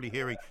 Because we're already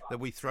hearing that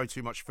we throw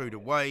too much food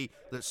away,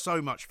 that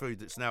so much food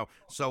that's now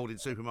sold in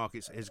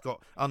supermarkets has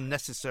got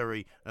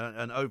unnecessary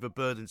and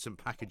overburdensome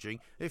packaging.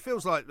 It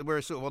feels like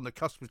we're sort of on the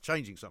cusp of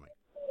changing something.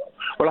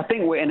 Well, I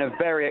think we're in a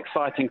very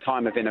exciting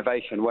time of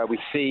innovation where we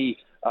see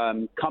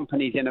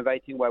companies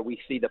innovating, where we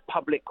see the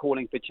public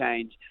calling for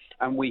change,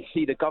 and we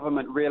see the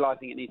government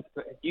realizing it needs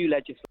to put new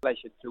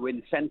legislation to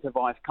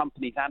incentivize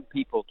companies and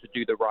people to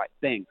do the right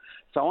thing.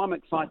 So I'm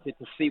excited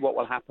to see what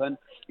will happen.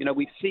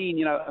 We've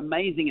seen,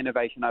 amazing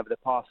innovation over the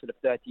past sort of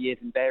 30 years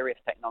in various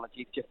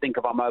technologies. Just think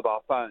of our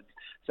mobile phones.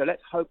 So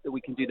let's hope that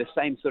we can do the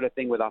same sort of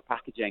thing with our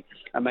packaging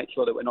and make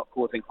sure that we're not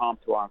causing harm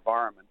to our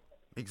environment.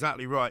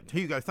 Exactly right.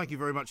 Hugo, thank you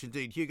very much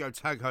indeed. Hugo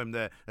Taghome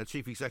there,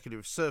 Chief Executive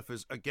of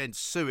Surfers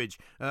Against Sewage,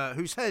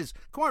 who says,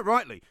 quite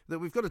rightly, that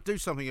we've got to do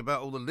something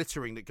about all the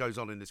littering that goes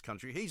on in this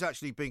country. He's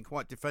actually been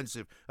quite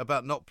defensive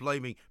about not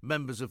blaming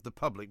members of the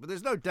public. But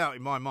there's no doubt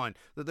in my mind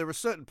that there are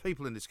certain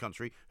people in this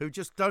country who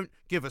just don't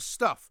give a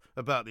stuff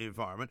about the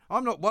environment.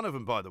 I'm not one of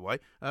them, by the way.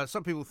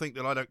 Some people think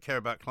that I don't care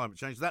about climate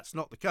change. That's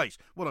not the case.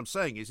 What I'm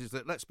saying is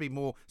that let's be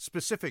more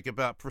specific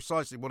about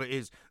precisely what it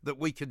is that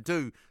we can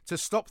do to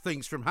stop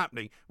things from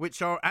happening,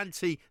 which are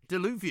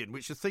antediluvian,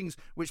 which are things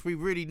which we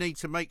really need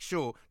to make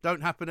sure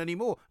don't happen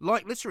anymore,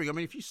 like littering. I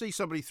mean, if you see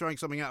somebody throwing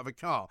something out of a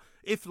car,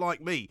 if,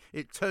 like me,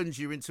 it turns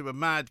you into a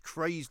mad,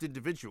 crazed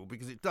individual,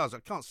 because it does, I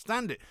can't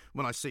stand it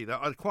when I see that.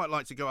 I'd quite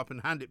like to go up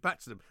and hand it back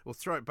to them or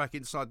throw it back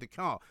inside the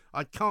car.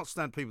 I can't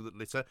stand people that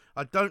litter.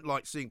 I don't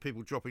like seeing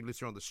people dropping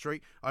litter on the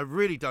street. I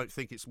really don't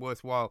think it's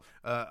worthwhile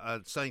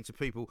saying to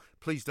people,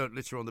 please don't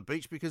litter on the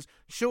beach, because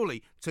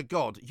surely, to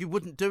God, you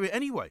wouldn't do it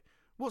anyway.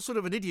 What sort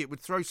of an idiot would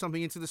throw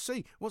something into the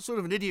sea? What sort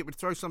of an idiot would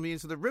throw something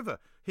into the river?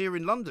 Here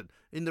in London,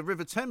 in the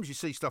River Thames, you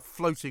see stuff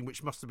floating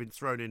which must have been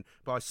thrown in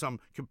by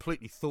some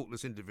completely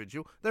thoughtless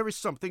individual. There is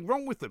something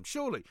wrong with them,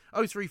 surely.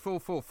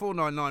 0344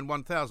 499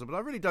 1000. But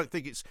I really don't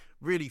think it's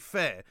really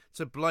fair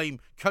to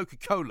blame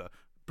Coca-Cola,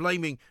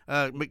 blaming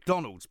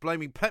McDonald's,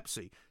 blaming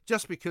Pepsi,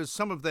 just because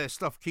some of their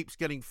stuff keeps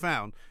getting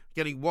found,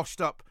 getting washed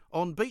up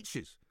on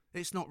beaches.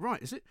 It's not right,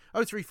 is it?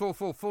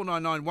 0344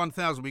 499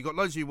 1000. We've got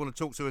loads of you who want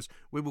to talk to us.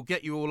 We will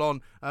get you all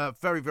on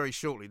very, very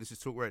shortly. This is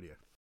Talk Radio.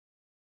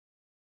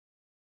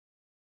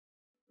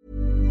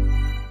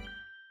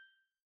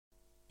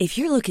 If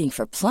you're looking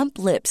for plump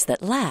lips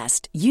that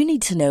last, you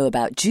need to know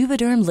about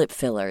Juvederm lip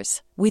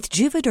fillers. With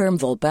Juvederm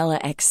Volbella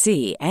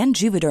XC and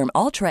Juvederm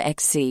Ultra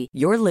XC,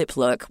 your lip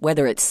look,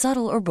 whether it's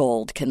subtle or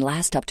bold, can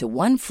last up to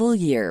 1 full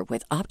year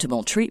with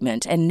optimal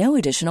treatment and no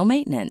additional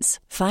maintenance.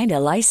 Find a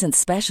licensed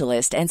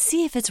specialist and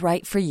see if it's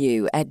right for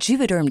you at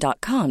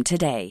Juvederm.com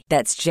today.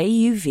 That's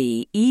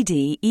JUVEDERM.com.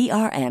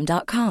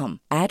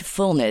 Add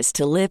fullness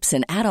to lips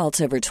in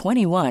adults over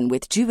 21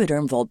 with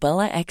Juvederm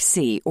Volbella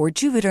XC or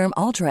Juvederm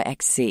Ultra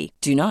XC.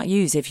 Do not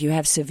use if you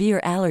have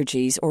severe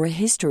allergies or a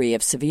history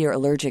of severe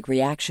allergic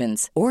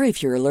reactions, or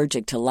if you're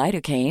allergic to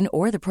lidocaine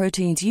or the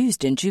proteins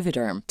used in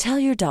Juvederm. Tell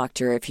your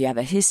doctor if you have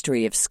a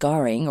history of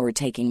scarring or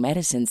taking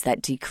medicines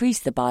that decrease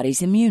the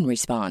body's immune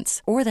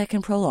response or that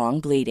can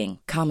prolong bleeding.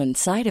 Common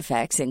side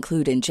effects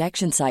include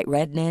injection site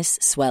redness,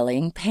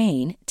 swelling,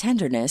 pain,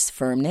 tenderness,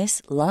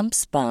 firmness,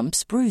 lumps,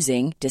 bumps,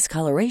 bruising,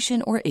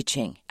 discoloration, or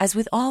itching. As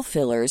with all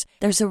fillers,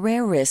 there's a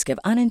rare risk of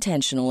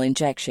unintentional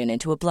injection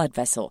into a blood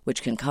vessel,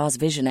 which can cause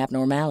vision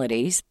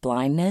abnormalities,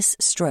 blindness,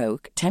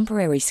 stroke,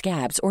 temporary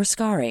scabs, or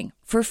scarring.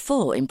 For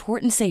full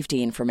important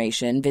safety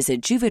information,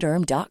 visit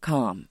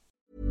Juvederm.com.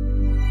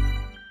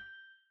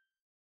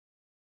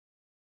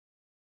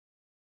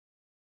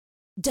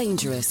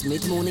 Dangerous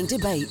mid-morning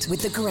debate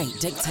with the great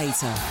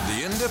dictator.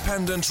 The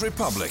Independent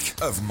Republic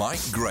of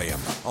Mike Graham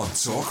on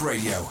Talk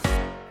Radio.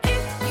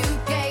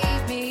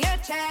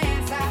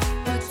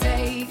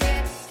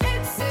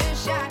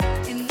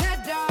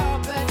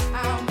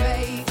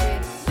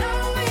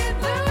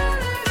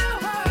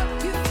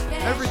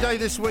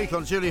 This week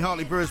on Julie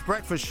Hartley-Brewer's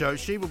Breakfast Show,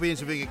 she will be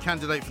interviewing a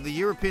candidate for the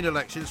European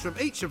elections from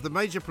each of the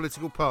major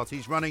political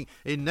parties running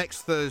in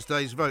next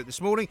Thursday's vote.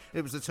 This morning,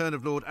 it was the turn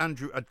of Lord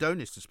Andrew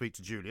Adonis to speak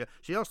to Julia.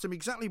 She asked him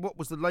exactly what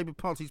was the Labour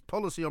Party's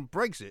policy on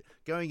Brexit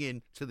going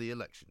into the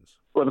elections.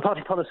 Well, the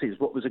party policy is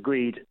what was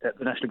agreed at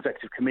the National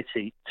Executive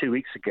Committee 2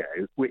 weeks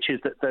ago, which is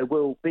that there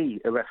will be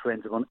a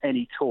referendum on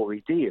any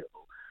Tory deal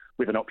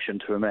with an option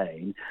to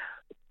remain.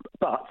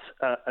 But,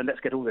 and let's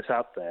get all this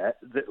out there,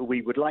 that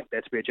we would like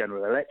there to be a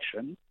general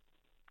election.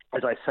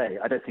 As I say,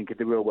 I don't think in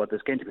the real world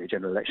there's going to be a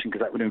general election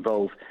because that would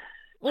involve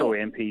Tory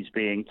MPs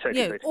being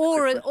circulated.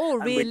 Or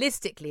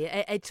realistically,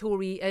 a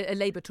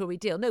Labour Tory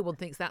deal. No one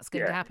thinks that's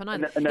going to happen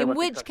either. In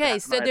which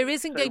case, so there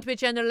isn't going to be a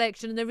general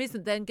election and there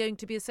isn't then going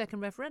to be a second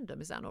referendum.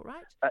 Is that not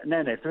right? No.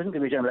 If there isn't going to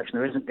be a general election,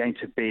 there isn't going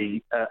to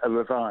be a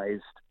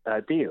revised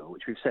deal,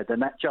 which we've said. Then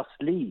that just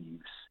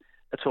leaves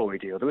a Tory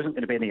deal. There isn't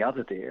going to be any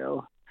other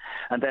deal.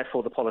 And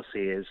therefore the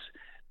policy is,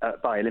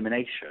 by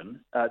elimination,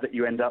 that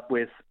you end up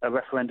with a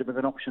referendum with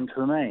an option to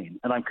remain.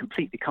 And I'm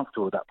completely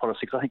comfortable with that policy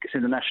because I think it's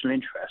in the national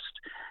interest,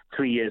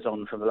 3 years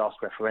on from the last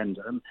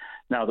referendum,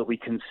 now that we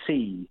can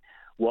see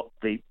what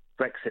the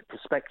Brexit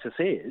prospectus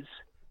is.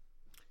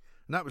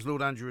 And that was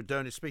Lord Andrew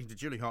Adonis speaking to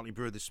Julie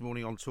Hartley-Brewer this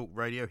morning on Talk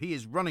Radio. He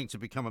is running to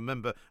become a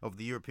member of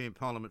the European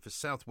Parliament for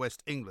South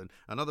West England,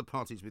 and other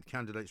parties with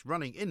candidates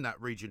running in that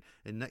region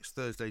in next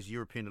Thursday's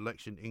European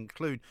election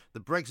include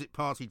the Brexit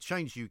Party,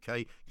 Change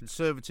UK,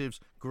 Conservatives,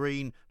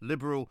 Green,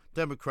 Liberal,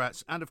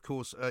 Democrats, and of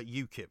course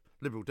UKIP.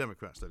 Liberal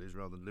Democrats, that is,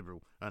 rather than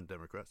Liberal and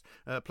Democrats,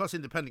 plus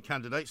independent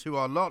candidates who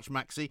are Larch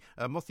Maxey,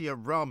 Muthia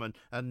Rahman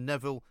and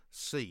Neville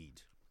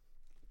Seed.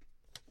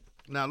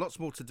 Now, lots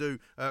more to do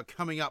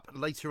coming up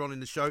later on in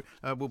the show.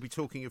 We'll be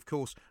talking, of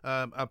course,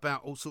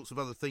 about all sorts of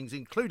other things,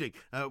 including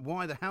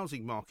why the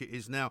housing market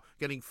is now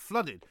getting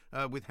flooded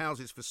with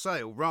houses for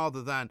sale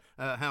rather than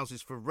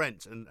houses for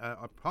rent and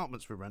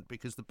apartments for rent,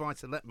 because the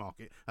buy-to-let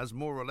market has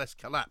more or less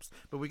collapsed.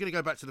 But we're going to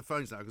go back to the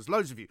phones now, because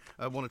loads of you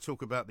want to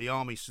talk about the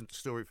army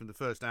story from the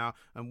first hour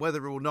and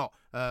whether or not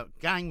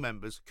gang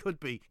members could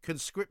be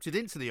conscripted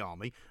into the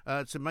army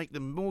to make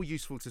them more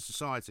useful to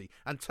society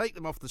and take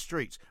them off the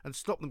streets and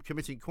stop them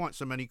committing quite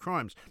so many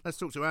crimes. Let's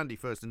talk to Andy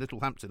first in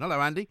Littlehampton. Hello,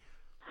 Andy.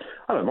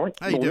 Hello, Mike.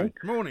 How you doing?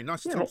 Morning.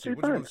 Nice to talk to you.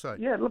 What do you want to say?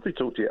 Yeah, lovely to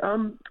talk to you.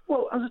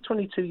 Well, as a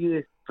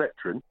 22-year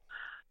veteran,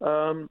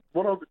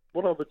 what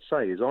I would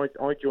say is I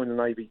joined the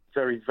Navy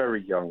very,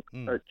 very young,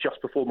 just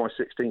before my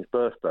 16th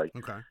birthday.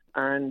 Okay.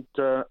 And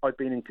I'd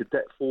been in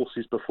cadet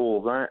forces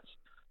before that.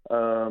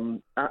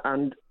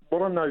 And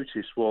what I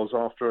noticed was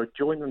after I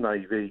joined the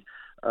Navy,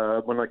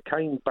 when I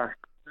came back,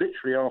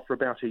 literally after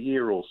about a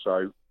year or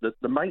so, that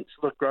the mates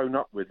that I've grown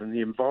up with and the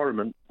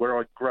environment where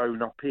I'd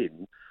grown up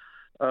in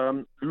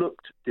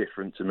looked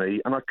different to me,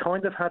 and I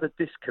kind of had a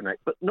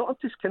disconnect, but not a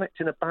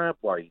disconnect in a bad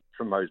way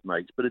from those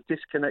mates, but a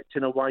disconnect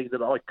in a way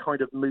that I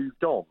kind of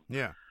moved on.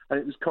 Yeah. And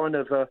it was kind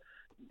of look,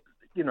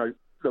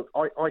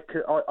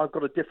 I've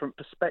got a different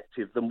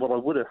perspective than what I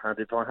would have had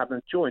if I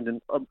hadn't joined.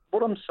 And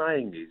what I'm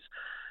saying is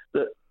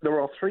that there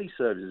are three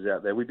services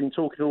out there. We've been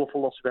talking an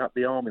awful lot about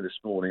the Army this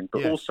morning,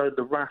 but also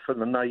the RAF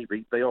and the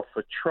Navy. They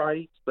offer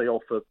trades, they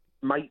offer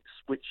mates,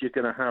 which you're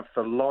going to have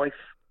for life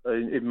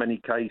in many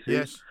cases.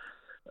 Yes.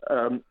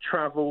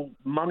 Travel,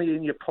 money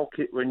in your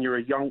pocket when you're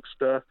a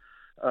youngster,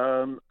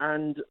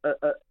 and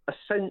a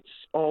sense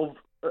of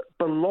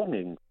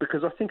belonging.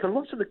 Because I think a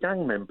lot of the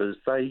gang members,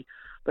 they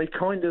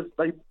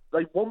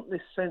want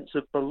this sense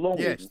of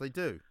belonging. Yes, they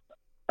do.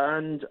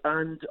 And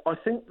I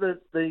think that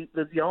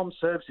the armed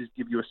services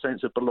give you a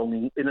sense of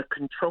belonging in a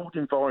controlled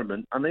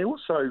environment, and they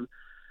also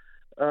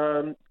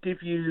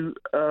give you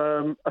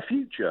a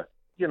future.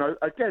 You know,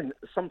 again,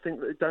 something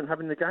that they don't have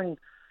in the gang.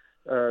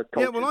 Yeah,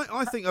 well,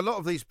 I think a lot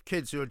of these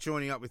kids who are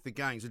joining up with the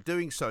gangs are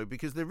doing so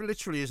because there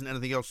literally isn't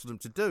anything else for them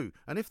to do.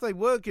 And if they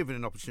were given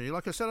an opportunity,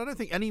 like I said, I don't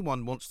think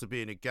anyone wants to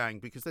be in a gang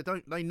because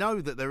they know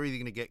that they're either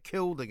going to get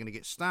killed, they're going to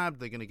get stabbed,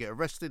 they're going to get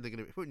arrested, they're going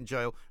to be put in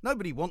jail.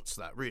 Nobody wants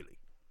that, really.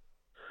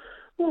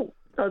 Well,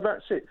 no,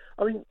 that's it.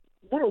 I mean,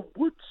 what I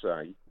would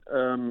say,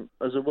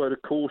 as a word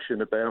of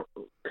caution about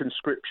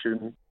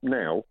conscription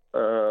now,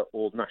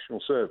 or national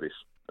service,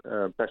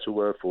 better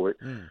word for it,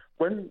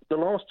 when the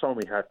last time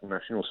we had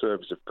national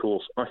service, of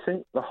course, I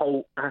think the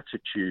whole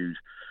attitude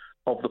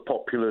of the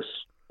populace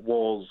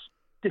was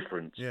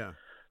different. Yeah.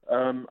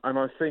 And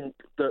I think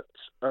that,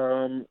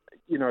 there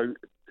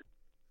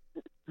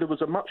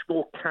was a much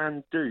more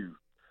can-do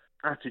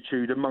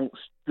attitude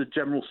amongst the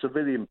general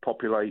civilian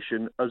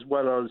population, as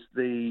well as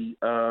the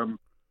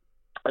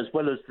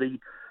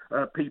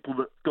people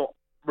that got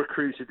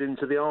recruited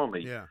into the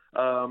army. Yeah.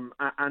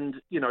 And,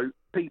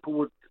 people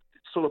would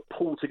sort of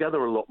pull together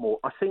a lot more.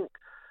 I think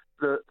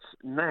that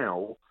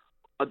now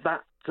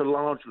that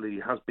largely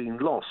has been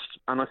lost.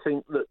 And I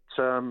think that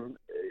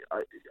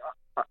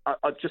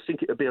I just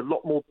think it would be a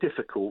lot more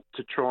difficult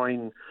to try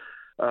and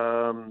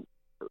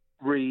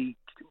redo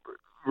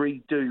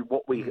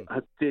what we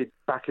did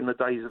back in the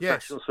days of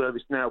national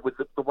service now with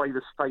the way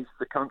the state of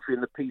the country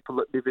and the people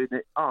that live in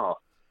it are.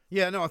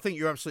 Yeah, no, I think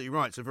you're absolutely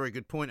right. It's a very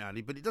good point, Andy,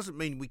 but it doesn't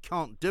mean we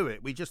can't do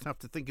it. We just have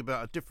to think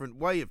about a different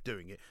way of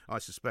doing it, I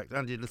suspect.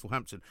 Andy in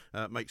Littlehampton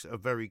makes a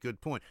very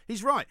good point.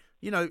 He's right.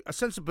 A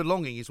sense of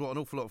belonging is what an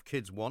awful lot of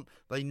kids want.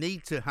 They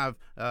need to have,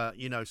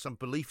 some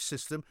belief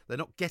system. They're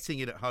not getting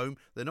it at home.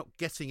 They're not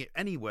getting it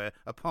anywhere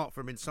apart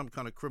from in some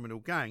kind of criminal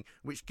gang,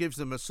 which gives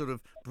them a sort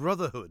of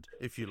brotherhood,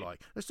 if you like.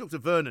 Let's talk to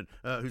Vernon,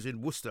 who's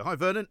in Worcester. Hi,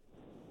 Vernon.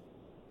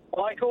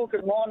 Michael,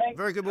 good morning.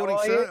 Very good morning,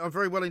 sir. I'm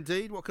very well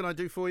indeed. What can I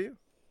do for you?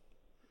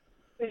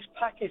 This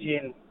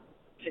packaging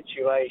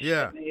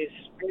situation is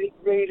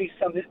really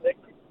something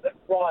that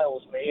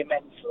riles me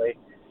immensely.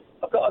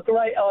 I've got a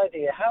great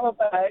idea. How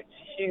about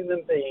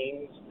human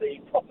beings, the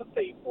proper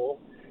people,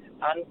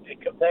 and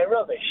pick up their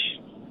rubbish?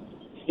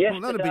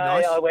 Yesterday, that'd be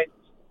nice. I went,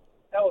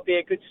 that would be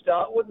a good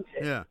start, wouldn't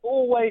it? Yeah.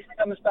 Always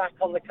comes back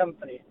on the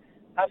company.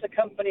 As a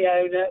company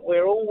owner,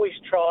 we're always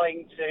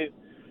trying to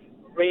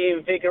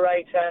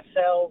reinvigorate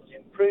ourselves,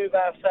 improve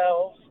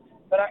ourselves,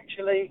 but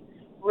actually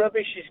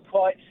rubbish is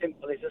quite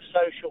simple. It's a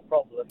social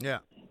problem. Yeah.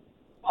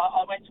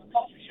 I went to a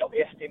coffee shop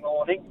yesterday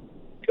morning.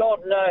 God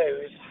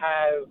knows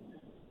how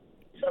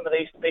some of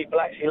these people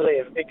actually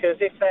live, because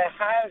if their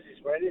houses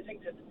were anything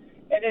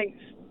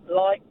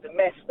like the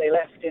mess they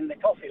left in the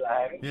coffee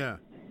lounge,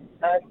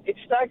 it's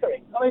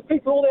staggering. I mean,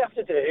 people, all they have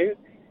to do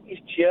is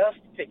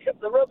just pick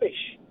up the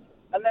rubbish,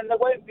 and then there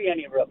won't be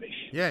any rubbish.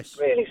 Yes.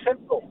 Really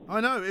simple. I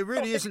know, it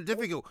really isn't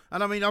difficult.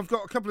 And I mean, I've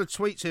got a couple of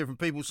tweets here from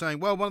people saying,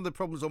 well, one of the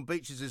problems on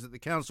beaches is that the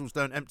councils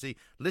don't empty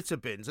litter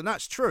bins. And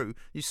that's true.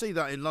 You see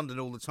that in London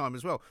all the time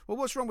as well. Well,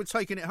 what's wrong with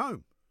taking it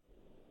home?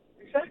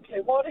 Exactly.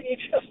 Why don't you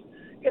just,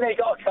 you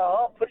got a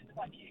car, put it in the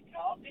back of your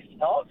car, if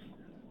not,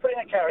 put it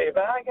in a carrier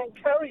bag and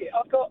carry it.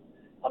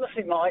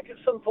 Honestly, Mike, at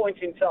some point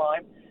in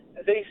time,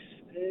 this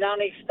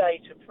nanny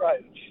state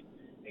approach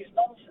is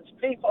nonsense.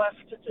 People have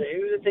to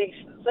do the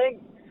decent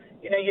thing.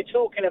 You're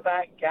talking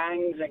about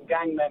gangs and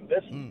gang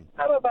members.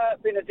 How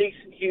about being a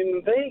decent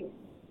human being?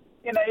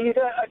 You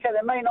don't. Okay,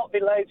 there may not be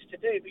loads to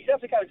do, but you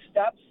don't have to go and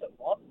stab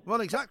someone.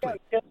 Well, exactly.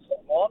 Kill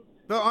someone.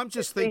 But I'm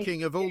just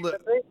thinking of all the.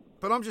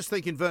 But I'm just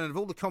thinking, Vernon, of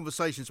all the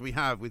conversations we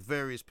have with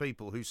various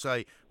people who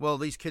say, well,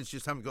 these kids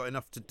just haven't got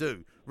enough to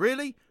do.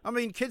 Really? I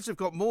mean, kids have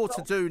got more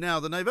to do now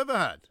than they've ever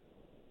had.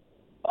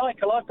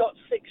 Michael, I've got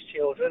 6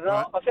 children, and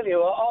I'll tell you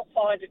what, I'll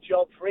find a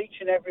job for each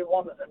and every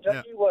one of them.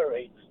 Don't you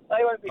worry.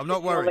 They won't be sitting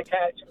on the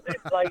couch and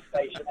playing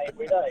PlayStation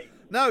every day.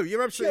 No,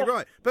 you're absolutely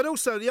right. But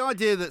also, the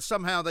idea that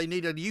somehow they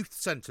need a youth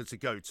centre to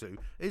go to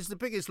is the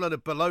biggest load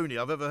of baloney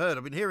I've ever heard.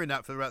 I've been hearing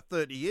that for about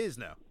 30 years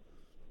now.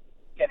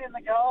 Get in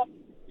the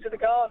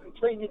garden,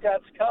 clean your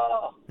dad's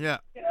car. Yeah.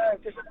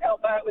 Just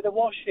help out with the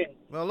washing.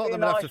 Well, a lot of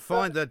them have to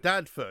find their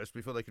dad first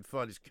before they can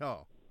find his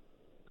car.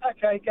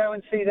 Okay, go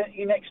and see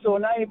your next door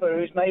neighbour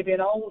who's maybe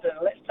an older, and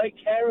let's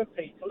take care of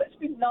people. Let's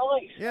be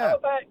nice. Yeah. How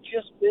about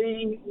just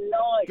being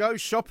nice? Go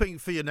shopping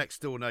for your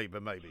next door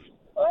neighbour, maybe.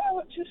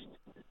 Well, just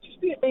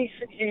be a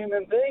decent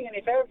human being, and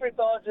if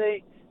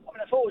everybody... I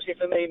mean, unfortunately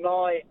for me,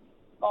 my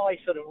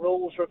sort of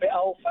rules are a bit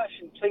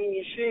old-fashioned. Clean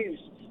your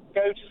shoes.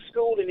 Go to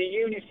school in a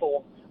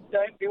uniform.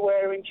 Don't be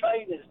wearing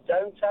trainers.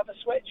 Don't have a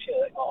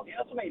sweatshirt on. You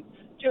know what I mean?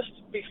 Just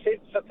be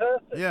fit for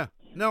purpose. Yeah.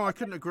 No, I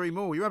couldn't agree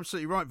more. You're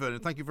absolutely right,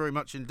 Vernon. Thank you very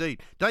much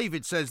indeed.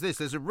 David says this: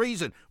 there's a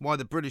reason why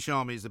the British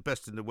Army is the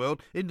best in the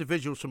world.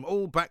 Individuals from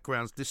all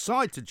backgrounds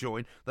decide to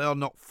join. They are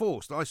not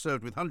forced. I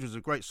served with hundreds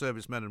of great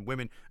servicemen and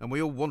women, and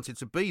we all wanted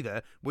to be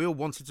there. We all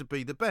wanted to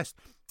be the best.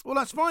 Well,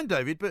 that's fine,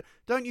 David, but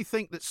don't you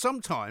think that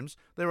sometimes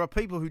there are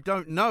people who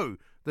don't know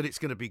that it's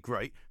going to be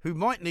great, who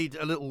might need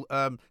a little,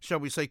 shall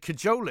we say,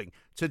 cajoling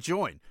to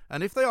join?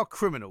 And if they are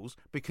criminals,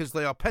 because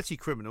they are petty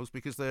criminals,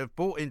 because they have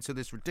bought into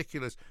this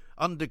ridiculous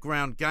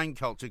underground gang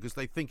culture because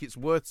they think it's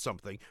worth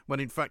something,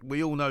 when in fact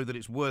we all know that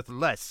it's worth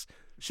less,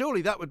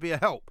 surely that would be a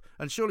help.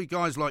 And surely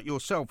guys like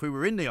yourself who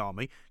were in the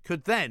army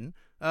could then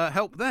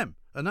help them.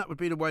 And that would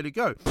be the way to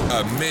go.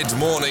 A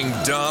mid-morning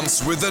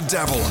dance with the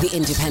devil. The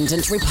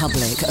Independent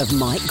Republic of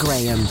Mike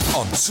Graham.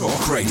 On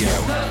Talk Radio.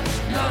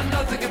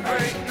 Nothing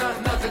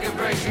can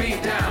break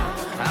me down.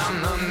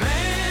 I'm the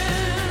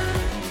man.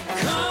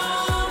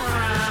 Come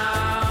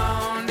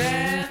round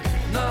and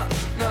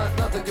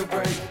nothing can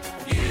break.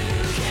 You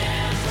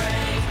can't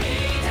break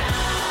me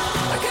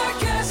down. I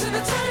got gas in the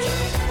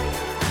tank.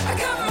 I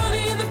got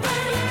money in the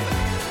bank.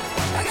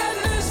 I got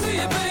news for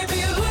you, baby.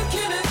 You're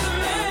looking at the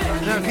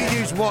man. Now, if you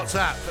use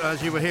WhatsApp,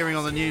 as you were hearing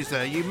on the news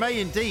there, you may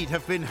indeed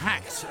have been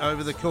hacked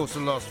over the course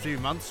of the last few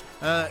months.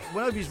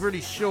 Nobody's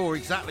really sure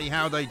exactly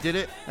how they did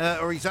it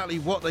or exactly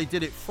what they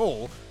did it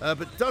for,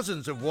 but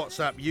dozens of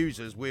WhatsApp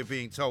users, we're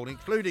being told,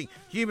 including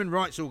human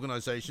rights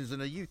organisations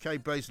and a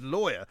UK-based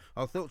lawyer,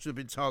 are thought to have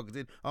been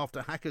targeted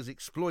after hackers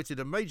exploited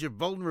a major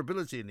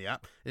vulnerability in the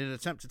app in an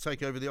attempt to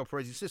take over the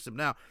operating system.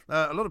 Now,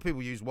 a lot of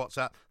people use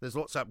WhatsApp. There's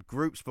WhatsApp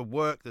groups for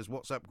work. There's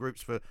WhatsApp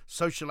groups for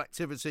social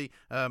activity.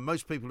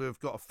 Most people who have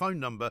got a phone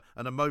number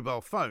and a mobile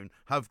phone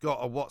have got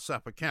a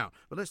WhatsApp account.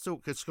 But let's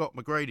talk to Scott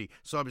McGrady,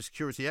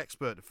 cybersecurity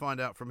expert, to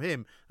find out from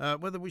him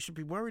whether we should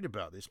be worried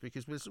about this,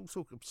 because there's all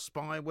sorts of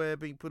spyware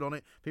being put on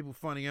it, people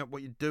finding out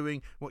what you're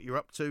doing, what you're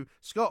up to.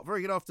 Scott,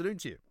 very good afternoon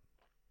to you.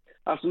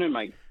 Afternoon,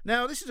 mate.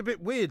 Now, this is a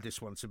bit weird,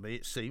 this one, to me,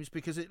 it seems,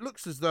 because it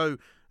looks as though,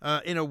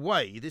 in a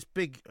way, this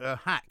big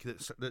hack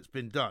that's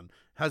been done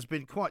has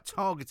been quite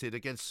targeted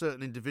against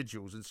certain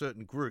individuals and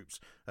certain groups,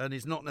 and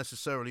is not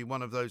necessarily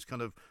one of those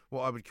kind of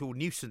what I would call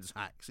nuisance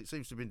hacks. It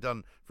seems to have been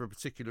done for a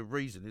particular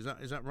reason.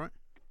 Is that right?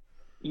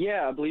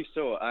 Yeah, I believe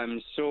so.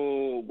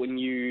 So when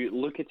you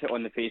look at it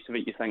on the face of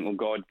it, you think, oh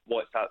God,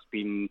 WhatsApp's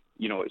been,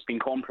 it's been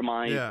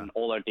compromised and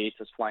all our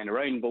data's flying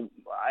around. But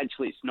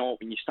actually it's not.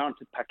 When you start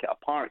to pick it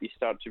apart, you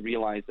start to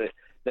realise that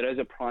there is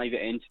a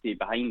private entity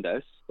behind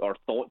this, or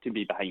thought to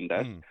be behind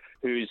this,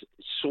 whose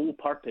sole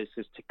purpose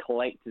is to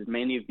collect as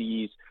many of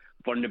these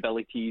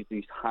vulnerabilities,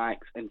 these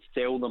hacks, and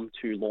sell them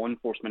to law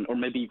enforcement, or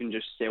maybe even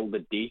just sell the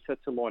data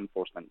to law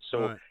enforcement.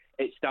 So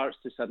it starts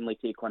to suddenly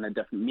take on a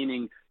different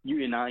meaning.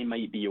 You and I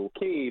might be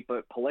okay,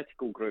 but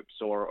political groups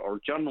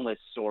or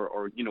journalists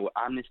or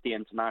Amnesty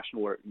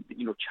International or,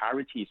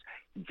 charities,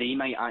 they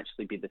might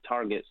actually be the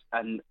targets.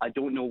 And I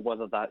don't know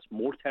whether that's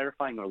more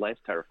terrifying or less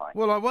terrifying.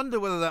 Well, I wonder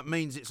whether that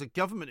means it's a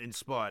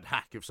government-inspired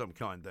hack of some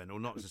kind then, or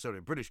not necessarily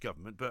a British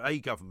government, but a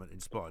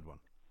government-inspired one.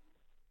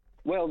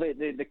 Well,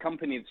 the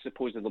company that's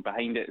supposedly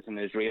behind it is an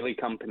Israeli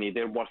company.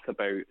 They're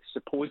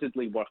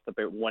supposedly worth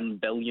about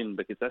 $1 billion,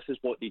 because this is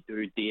what they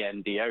do day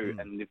in, day out,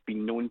 and they've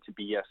been known to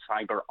be a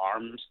cyber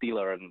arms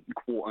dealer, and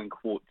quote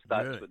unquote,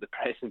 that's what the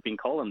press have been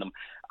calling them.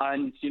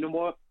 And you know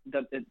what?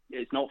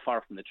 It's not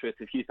far from the truth.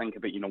 If you think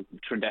about,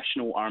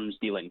 traditional arms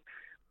dealing,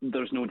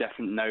 there's no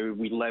different now.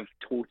 We live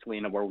totally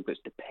in a world that's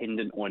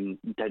dependent on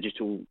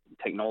digital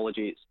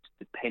technology. It's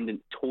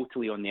dependent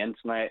totally on the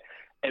internet.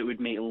 It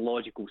would make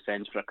logical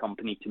sense for a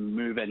company to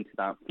move into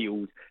that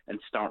field and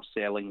start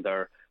selling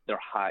their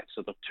hacks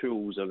or their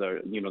tools or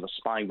their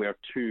spyware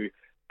to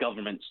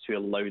governments to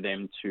allow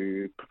them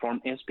to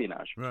perform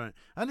espionage. Right.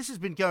 And this has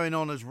been going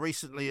on as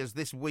recently as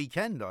this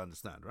weekend, I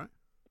understand, right?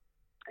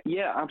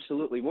 Yeah,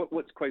 absolutely.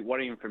 What's quite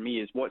worrying for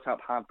me is WhatsApp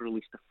have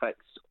released a fix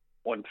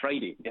on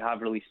Friday. They have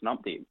released an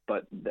update,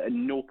 but at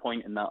no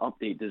point in that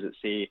update does it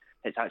say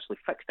it's actually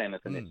fixed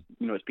anything.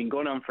 It's been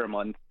going on for a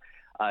month.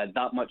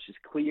 That much is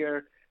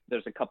clear.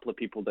 There's a couple of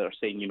people that are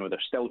saying, they're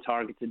still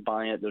targeted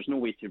by it. There's no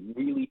way to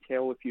really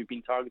tell if you've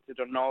been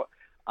targeted or not.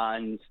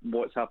 And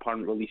WhatsApp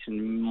aren't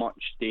releasing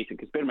much data,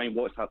 because bear in mind,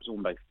 WhatsApp's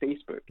owned by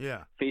Facebook.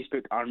 Yeah.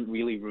 Facebook aren't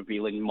really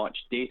revealing much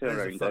data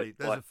around it.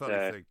 There's a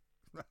funny thing.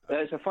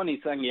 It's a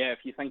funny thing, yeah. If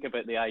you think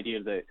about the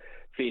idea that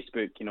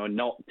Facebook,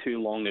 not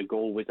too long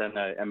ago was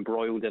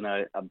embroiled in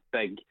a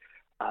big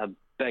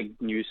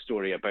news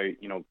story about,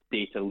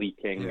 data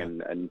leaking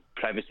and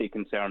privacy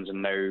concerns,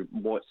 and now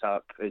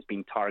WhatsApp is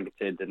being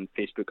targeted and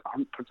Facebook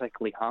aren't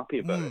particularly happy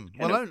about it.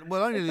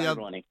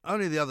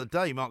 Only the other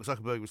day, Mark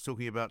Zuckerberg was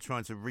talking about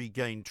trying to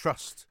regain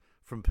trust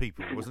from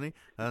people, wasn't he?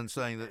 And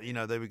saying that,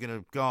 they were going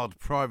to guard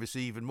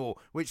privacy even more,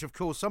 which, of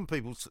course, some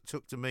people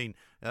took to mean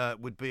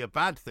would be a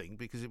bad thing,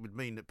 because it would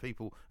mean that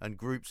people and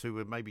groups who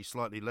were maybe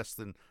slightly less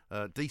than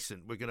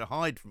decent were going to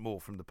hide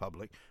more from the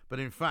public. But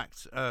in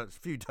fact, a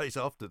few days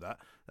after that,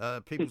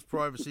 people's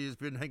privacy has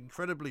been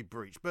incredibly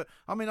breached. But,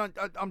 I mean,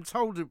 I'm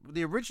told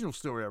the original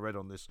story I read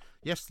on this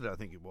yesterday, I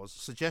think it was,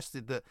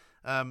 suggested that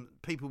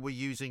people were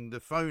using the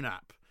phone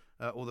app,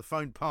 or the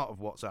phone part of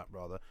WhatsApp,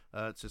 rather,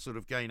 to sort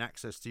of gain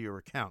access to your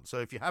account. So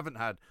if you haven't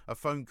had a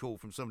phone call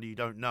from somebody you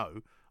don't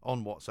know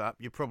on WhatsApp,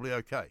 you're probably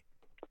okay.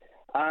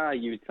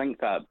 You would think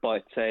that,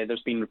 but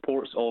there's been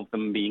reports of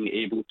them being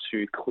able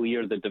to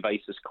clear the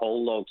device's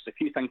call logs. If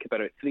you think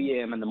about it, 3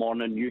 a.m. in the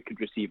morning, you could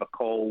receive a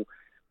call.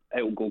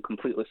 It will go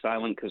completely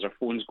silent because our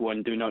phones go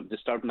on Do Not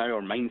Disturb now,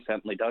 or mine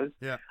certainly does.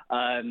 Yeah.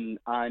 And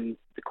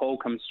the call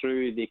comes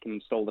through, they can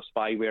install the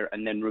spyware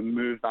and then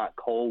remove that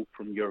call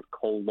from your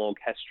call log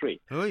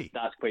history. Oy.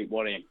 That's quite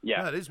worrying.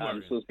 Yeah, that is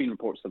worrying. So there's been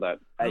reports of that.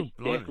 It's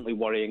definitely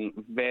worrying.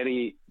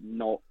 It's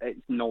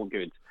not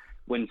good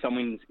when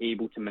someone's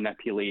able to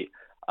manipulate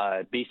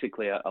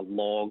basically a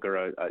log or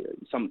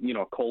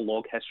a call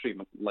log history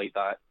like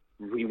that.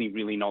 Really,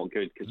 really not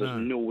good, because there's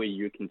no way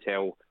you can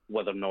tell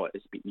whether or not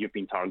you've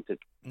been targeted.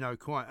 No,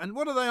 quite. And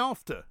what are they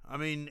after? I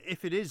mean,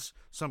 if it is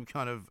some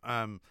kind of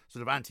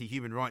sort of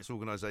anti-human rights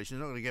organisation,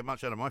 they're not going to get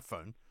much out of my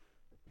phone.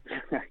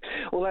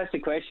 Well, that's the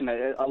question.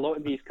 A lot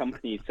of these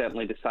companies,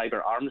 certainly the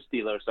cyber arms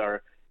dealers,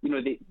 are,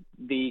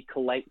 they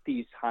collect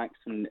these hacks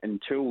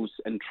and tools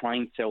and try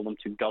and sell them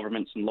to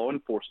governments and law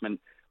enforcement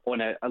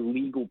on a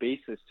legal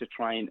basis to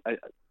try and,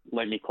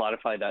 let me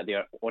clarify that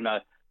there, on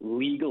a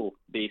legal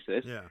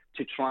basis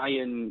to try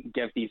and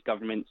give these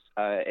governments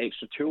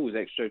extra tools,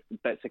 extra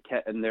bits of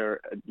kit in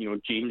their,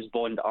 James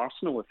Bond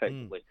arsenal,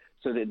 effectively,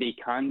 so that they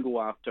can go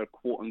after,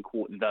 quote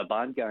unquote, the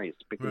bad guys,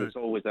 because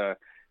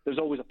there's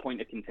always a point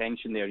of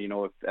contention there.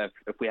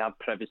 If we have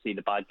privacy,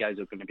 the bad guys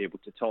are going to be able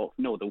to talk.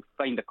 No, they'll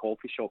find a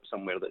coffee shop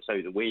somewhere that's out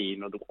of the way.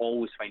 They'll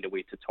always find a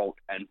way to talk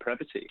in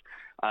privacy,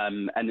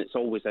 and it's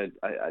always a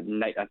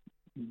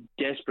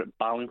desperate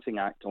balancing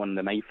act on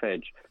the knife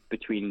edge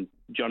between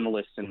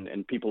journalists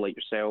and people like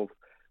yourself,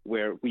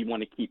 where we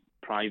want to keep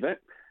private,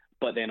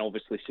 but then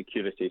obviously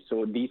security.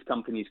 So these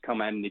companies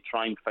come in, they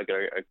try and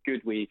figure out a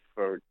good way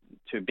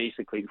to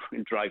basically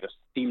drive a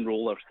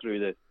steamroller through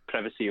the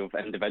privacy of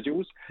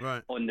individuals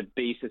on the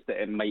basis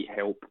that it might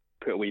help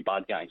put away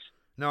bad guys.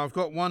 Now, I've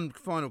got one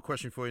final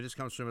question for you. This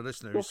comes from a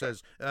listener who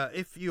says,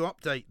 if you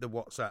update the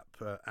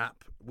WhatsApp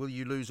app, will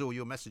you lose all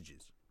your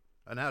messages?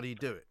 And how do you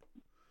do it?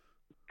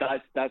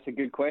 That's a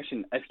good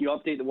question. If you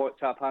update the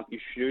WhatsApp app, you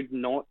should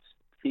not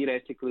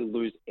theoretically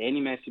lose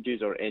any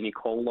messages or any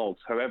call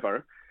logs.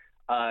 However,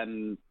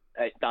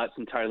 that's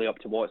entirely up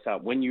to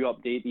WhatsApp. When you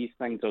update these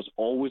things, there's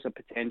always a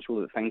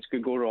potential that things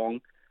could go wrong,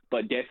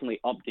 but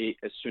definitely update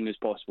as soon as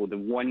possible. The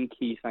one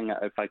key thing,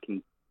 if I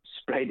can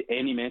spread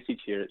any message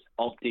here, it's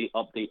update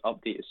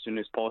as soon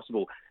as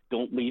possible.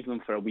 Don't leave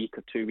them for a week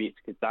or 2 weeks,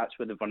 because that's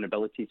where the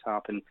vulnerabilities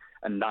happen,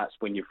 and that's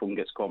when your phone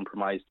gets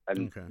compromised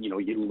and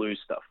you lose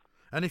stuff.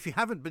 And if you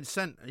haven't been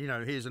sent,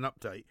 here's an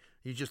update,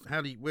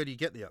 where do you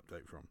get the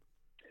update from?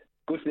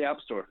 Go to the App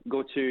Store.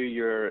 Go to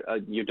your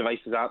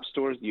device's App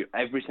Stores.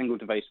 Every single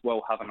device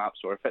will have an App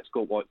Store. If it's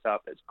got WhatsApp,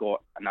 it's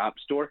got an App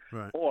Store.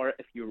 Right. Or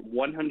if you're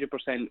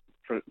 100%,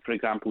 for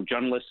example,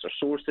 journalists or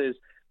sources,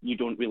 you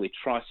don't really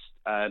trust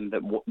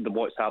the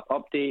WhatsApp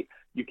update,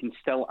 you can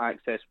still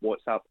access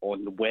WhatsApp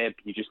on the web.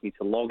 You just need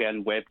to log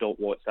in,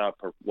 web.whatsapp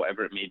or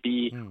whatever it may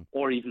be,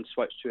 or even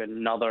switch to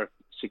another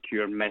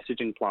secure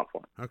messaging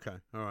platform. Okay,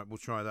 all right, we'll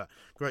try that.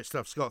 Great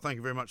stuff, Scott. Thank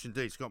you very much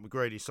indeed. Scott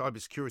McGrady,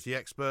 cybersecurity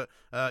expert.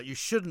 You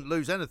shouldn't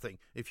lose anything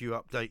if you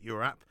update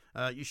your app.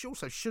 You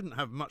also shouldn't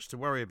have much to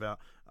worry about,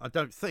 I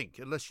don't think,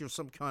 unless you're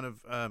some kind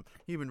of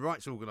human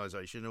rights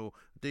organisation or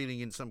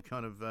dealing in some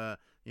kind of,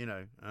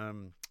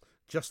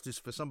 justice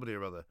for somebody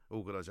or other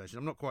organisation.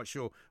 I'm not quite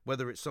sure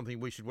whether it's something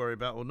we should worry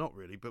about or not,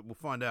 really, but we'll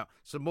find out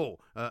some more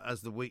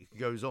as the week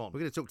goes on.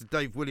 We're going to talk to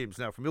Dave Williams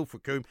now from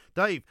Ilfracombe.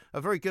 Dave,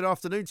 a very good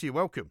afternoon to you.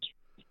 Welcome.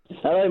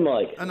 Hello,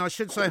 Mike. And I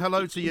should say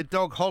hello to your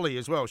dog, Holly,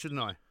 as well, shouldn't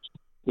I?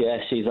 Yeah,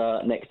 she's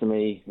next to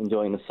me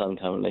enjoying the sun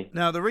currently.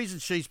 Now, the reason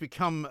she's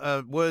become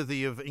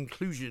worthy of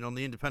inclusion on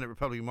the Independent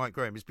Republic of Mike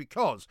Graham is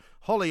because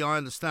Holly, I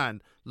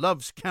understand,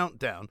 loves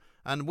Countdown,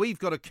 and we've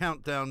got a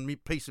Countdown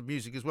piece of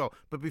music as well.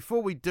 But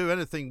before we do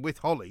anything with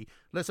Holly,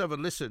 let's have a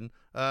listen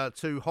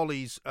to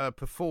Holly's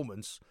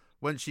performance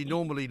when she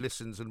normally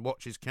listens and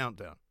watches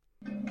Countdown.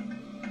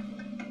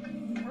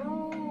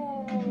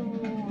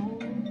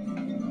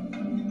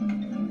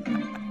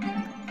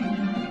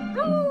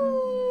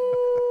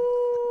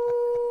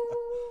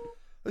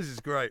 This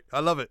is great.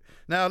 I love it.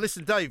 Now,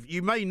 listen, Dave,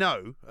 you may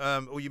know,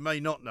 or you may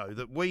not know,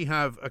 that we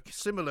have a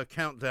similar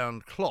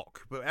countdown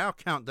clock, but our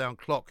countdown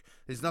clock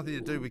has nothing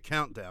to do with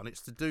countdown.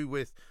 It's to do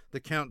with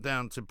the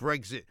countdown to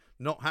Brexit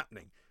not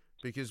happening,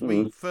 because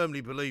we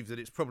firmly believe that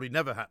it's probably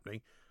never happening.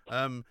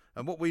 And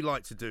what we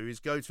like to do is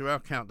go to our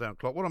countdown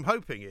clock. What I'm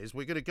hoping is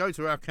we're going to go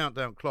to our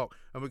countdown clock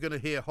and we're going to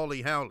hear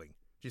Holly howling.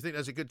 Do you think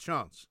there's a good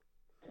chance?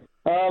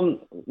 Well,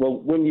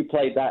 when you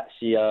played that,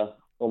 she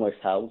almost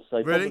howled, so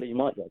really? Probably you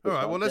might get a good All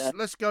right, chance, well,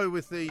 let's go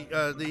with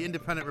the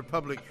Independent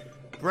Republic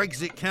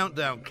Brexit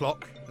countdown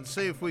clock and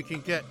see if we can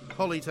get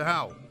Holly to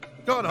howl.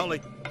 Go on, Holly.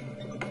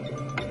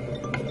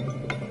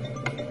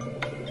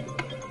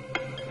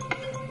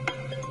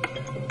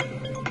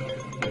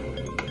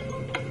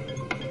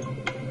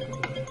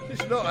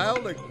 She's not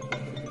howling.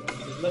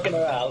 She's looking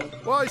around.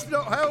 Why is she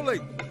not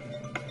howling?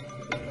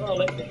 Oh,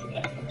 look.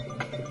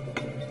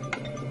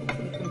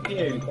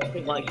 Confused. I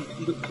think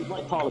she's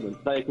like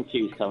Parliament, very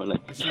confused currently.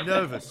 Is she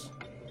nervous?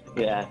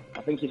 Yeah,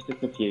 I think she's just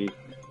confused.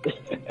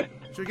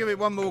 Shall we give it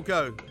one more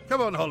go?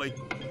 Come on, Holly.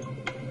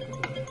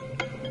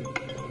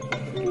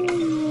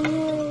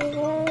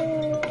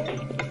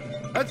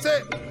 That's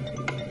it.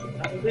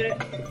 That was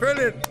it.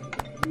 Brilliant.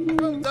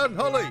 Well done,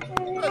 Holly.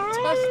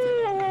 Fantastic.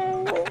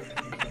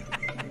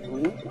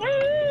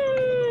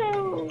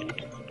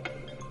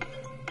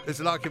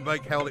 Listen, I can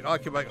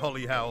make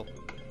Holly howl.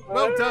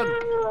 Well done.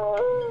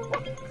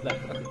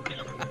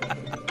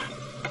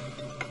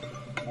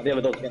 The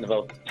other dog's getting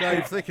involved.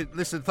 Dave,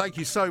 listen, thank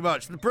you so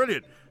much.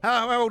 Brilliant.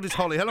 How old is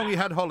Holly? How long have you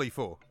had Holly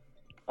for?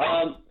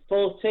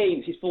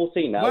 14. She's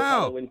 14 now.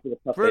 Wow.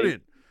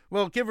 Brilliant.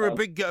 Well, give her a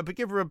big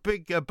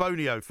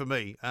bonio for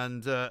me,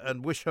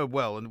 and wish her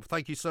well. And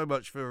thank you so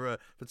much for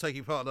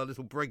taking part in our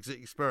little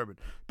Brexit experiment.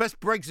 Best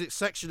Brexit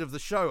section of the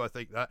show, I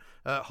think. That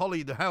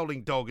Holly the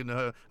Howling Dog and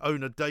her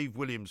owner Dave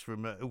Williams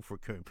from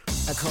Ilfracombe.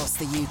 Across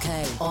the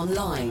UK,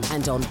 online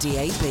and on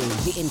DAB,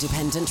 the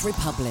Independent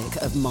Republic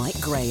of Mike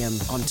Graham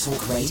on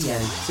Talk Radio.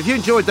 If you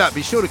enjoyed that,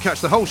 be sure to catch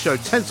the whole show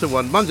 10 to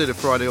 1 Monday to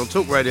Friday on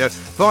Talk Radio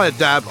via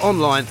DAB,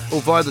 online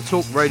or via the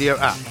Talk Radio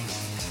app.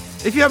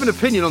 If you have an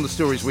opinion on the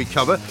stories we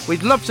cover,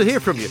 we'd love to hear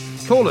from you.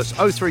 Call us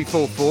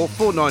 0344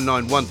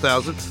 499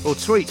 1000 or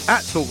tweet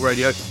at Talk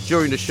Radio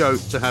during the show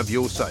to have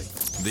your say.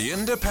 The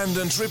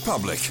Independent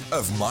Republic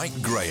of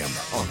Mike Graham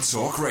on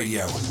Talk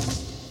Radio.